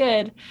goofy and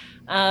good.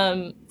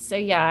 So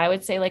yeah, I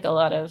would say like a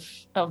lot of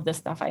the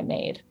stuff I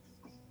made.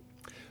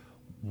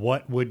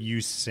 What would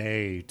you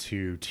say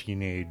to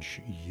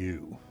teenage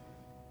you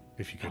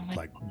if you could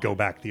like go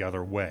back the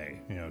other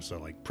way, you know, so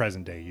like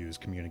present day you is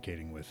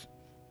communicating with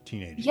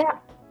teenagers? Yeah,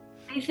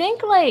 I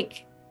think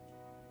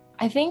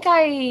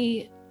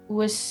I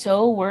was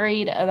so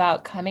worried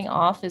about coming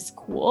off as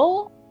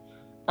cool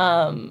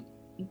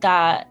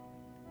that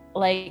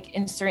like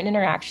in certain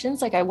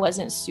interactions, like I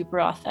wasn't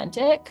super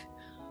authentic.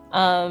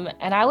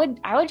 And I would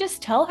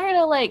just tell her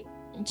to like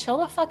chill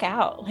the fuck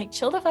out,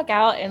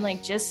 and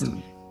like just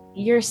be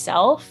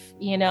yourself,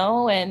 you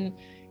know, and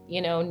you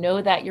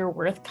know that your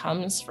worth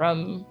comes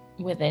from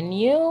within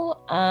you,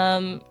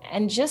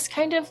 and just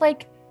kind of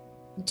like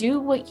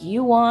do what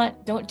you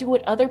want, don't do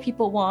what other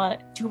people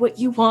want, do what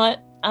you want.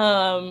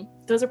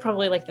 Those are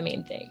probably like the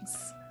main things.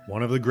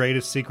 One of the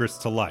greatest secrets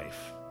to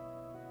life,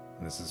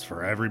 and this is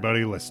for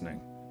everybody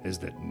listening, is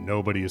that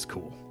nobody is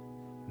cool.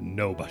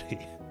 Nobody.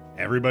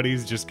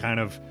 Everybody's just kind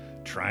of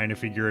trying to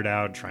figure it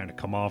out, trying to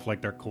come off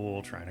like they're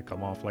cool, trying to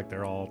come off like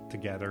they're all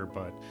together,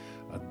 but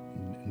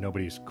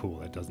nobody's cool.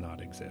 That does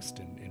not exist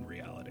in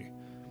reality.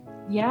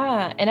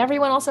 Yeah. And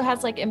everyone also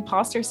has like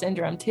imposter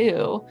syndrome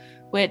too,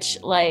 which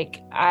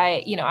like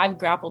I've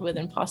grappled with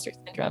imposter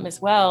syndrome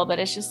as well, but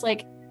it's just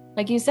like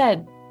you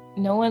said,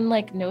 no one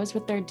like knows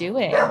what they're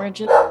doing. We're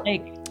just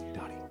like,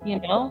 you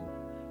know,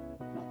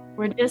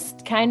 we're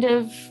just kind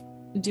of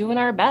doing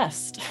our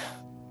best.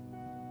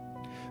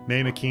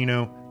 May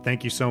Makino,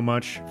 thank you so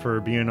much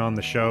for being on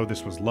the show.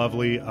 This was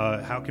lovely.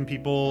 How can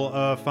people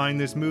find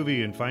this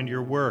movie and find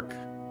your work?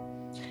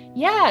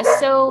 Yeah,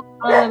 so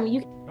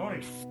you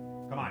Tony,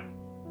 come on.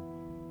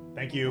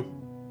 Thank you.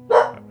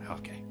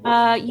 Okay.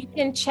 You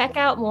can check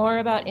out more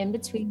about In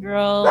Between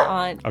Girl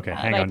on. Okay,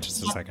 hang on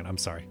just a second. I'm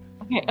sorry.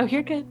 Okay. Oh,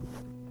 you're good.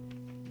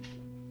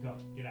 Go.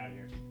 Get out of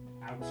here.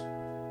 Out.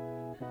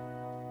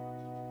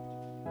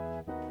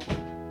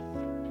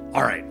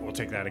 All right, we'll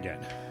take that again.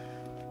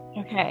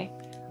 Okay.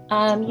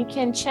 You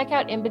can check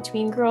out In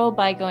Between Girl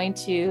by going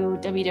to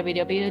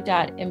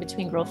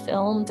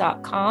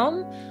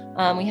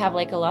www.inbetweengirlfilm.com. We have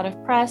like a lot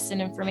of press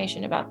and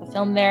information about the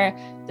film there.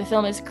 The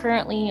film is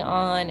currently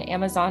on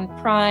Amazon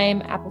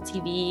Prime, Apple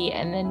TV,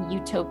 and then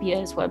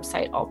Utopia's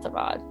website,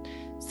 Altavod.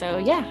 So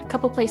yeah, a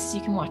couple places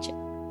you can watch it.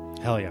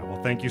 Hell yeah.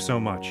 Well, thank you so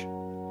much.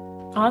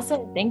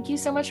 Awesome. Thank you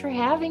so much for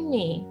having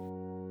me.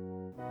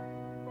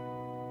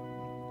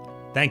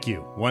 Thank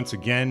you once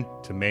again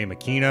to May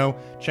Makino.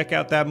 Check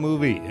out that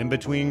movie, In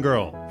Between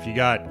Girl. If you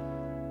got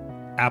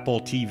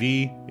Apple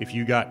TV, if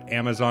you got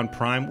Amazon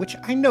Prime, which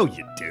I know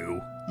you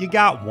do. You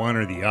got one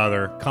or the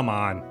other. Come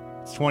on.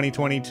 It's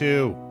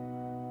 2022.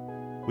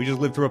 We just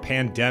lived through a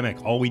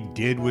pandemic. All we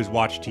did was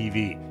watch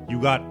TV.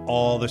 You got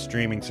all the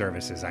streaming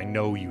services. I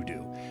know you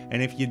do.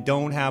 And if you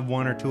don't have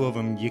one or two of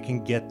them, you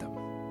can get them.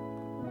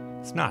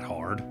 It's not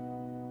hard.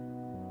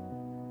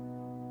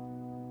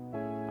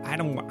 I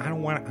don't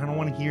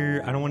want to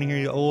hear.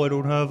 Oh, I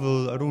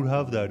don't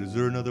have that. Is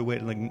there another way?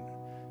 Like,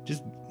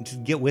 just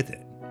get with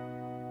it.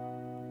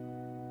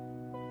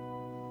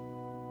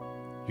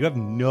 You have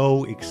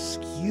no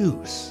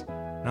excuse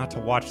not to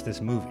watch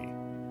this movie.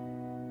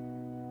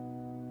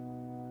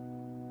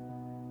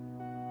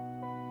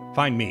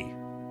 Find me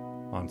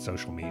on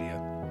social media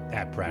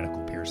at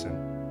Practical Pearson,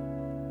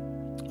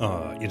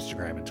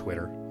 Instagram and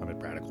Twitter. I'm at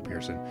Practical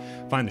Pearson.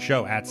 Find the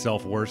show at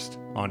Self-Worst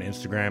on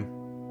Instagram.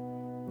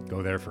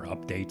 Go there for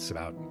updates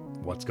about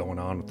what's going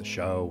on with the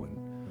show and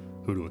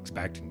who to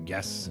expect and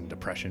guests and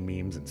depression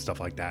memes and stuff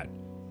like that.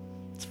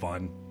 It's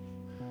fun.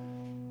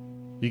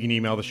 You can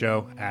email the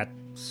show at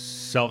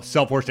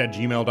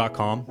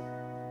selfworst@gmail.com.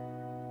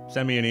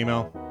 Send me an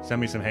email.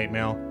 Send me some hate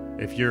mail.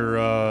 if you're,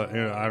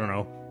 I don't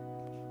know,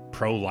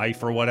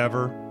 pro-life or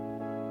whatever,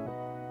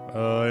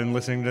 and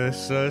listening to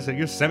this, so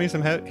you send me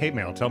some hate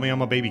mail. Tell me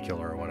I'm a baby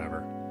killer or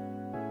whatever.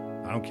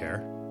 I don't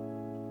care.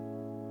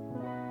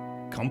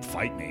 Come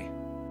fight me.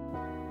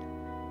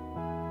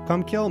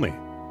 Come kill me.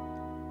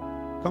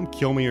 Come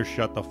kill me or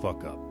shut the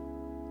fuck up.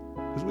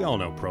 Because we all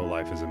know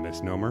pro-life is a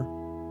misnomer.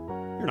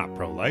 You're not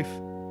pro-life.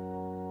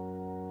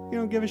 You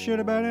don't give a shit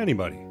about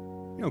anybody.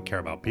 You don't care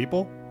about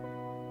people.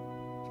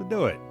 So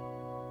do it.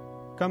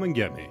 Come and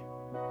get me.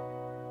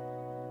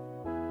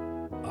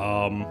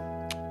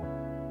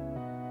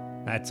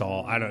 That's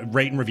all.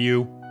 Rate and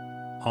review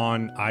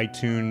on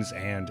iTunes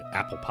and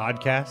Apple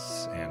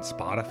Podcasts and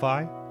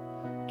Spotify.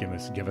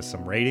 Give us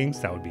some ratings.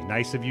 That would be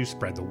nice of you.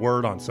 Spread the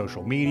word on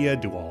social media.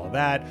 Do all of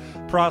that.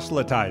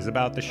 Proselytize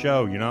about the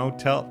show. You know,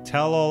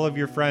 tell all of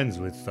your friends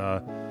with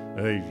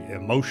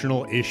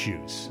emotional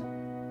issues.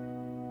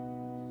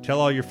 Tell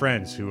all your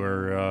friends who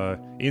are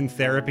in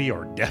therapy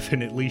or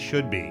definitely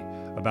should be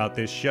about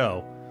this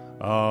show.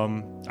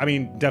 I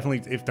mean,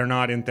 definitely, if they're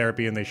not in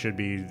therapy and they should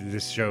be,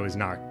 this show is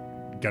not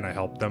going to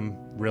help them,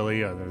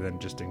 really, other than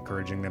just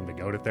encouraging them to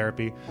go to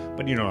therapy.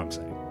 But you know what I'm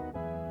saying.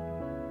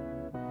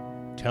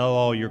 Tell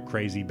all your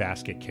crazy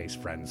basket case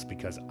friends,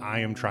 because I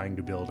am trying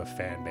to build a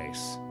fan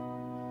base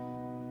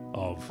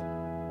of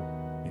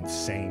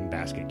insane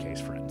basket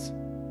case friends.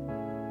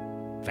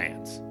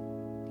 Fans.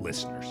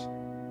 Listeners.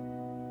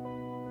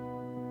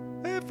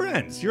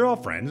 Friends. You're all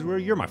friends.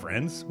 You're my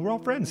friends. We're all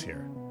friends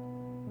here.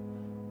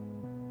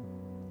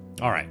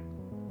 All right.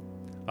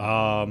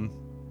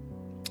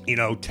 You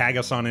know, tag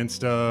us on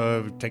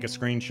Insta, take a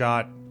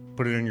screenshot,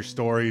 put it in your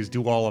stories,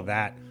 do all of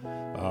that.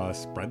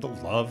 Spread the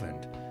love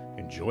and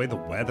enjoy the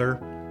weather,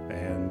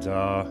 and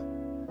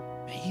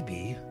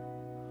maybe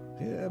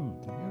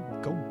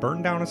go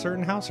burn down a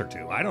certain house or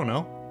two. I don't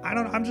know.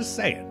 I'm just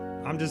saying.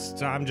 I'm just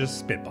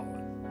spitballing.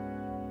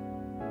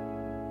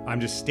 I'm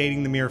just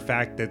stating the mere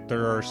fact that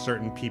there are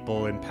certain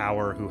people in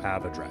power who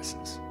have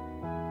addresses.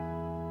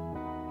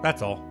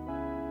 That's all.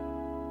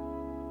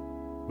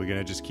 We're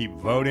gonna just keep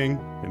voting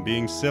and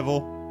being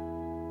civil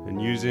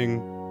and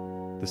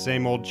using the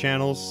same old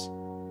channels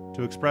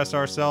to express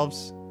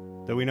ourselves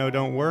that we know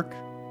don't work.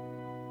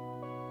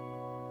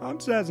 I'm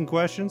just asking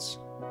questions.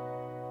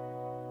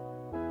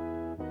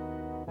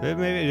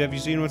 Maybe, have you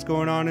seen what's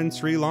going on in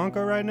Sri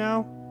Lanka right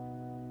now?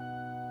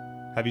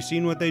 Have you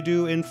seen what they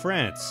do in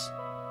France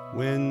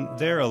when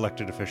their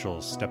elected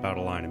officials step out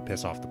of line and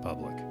piss off the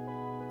public?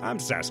 I'm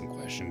just asking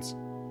questions.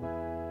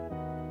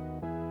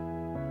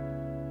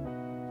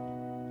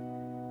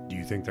 Do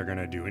you think they're going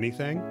to do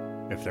anything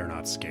if they're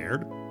not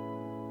scared?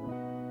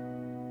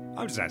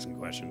 I'm just asking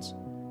questions.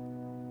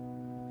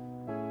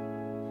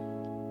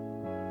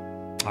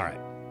 All right.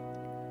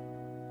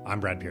 I'm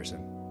Brad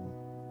Pearson.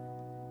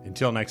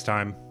 Until next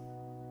time,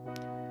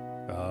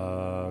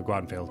 go out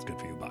and fail. It's good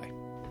for you. Bye.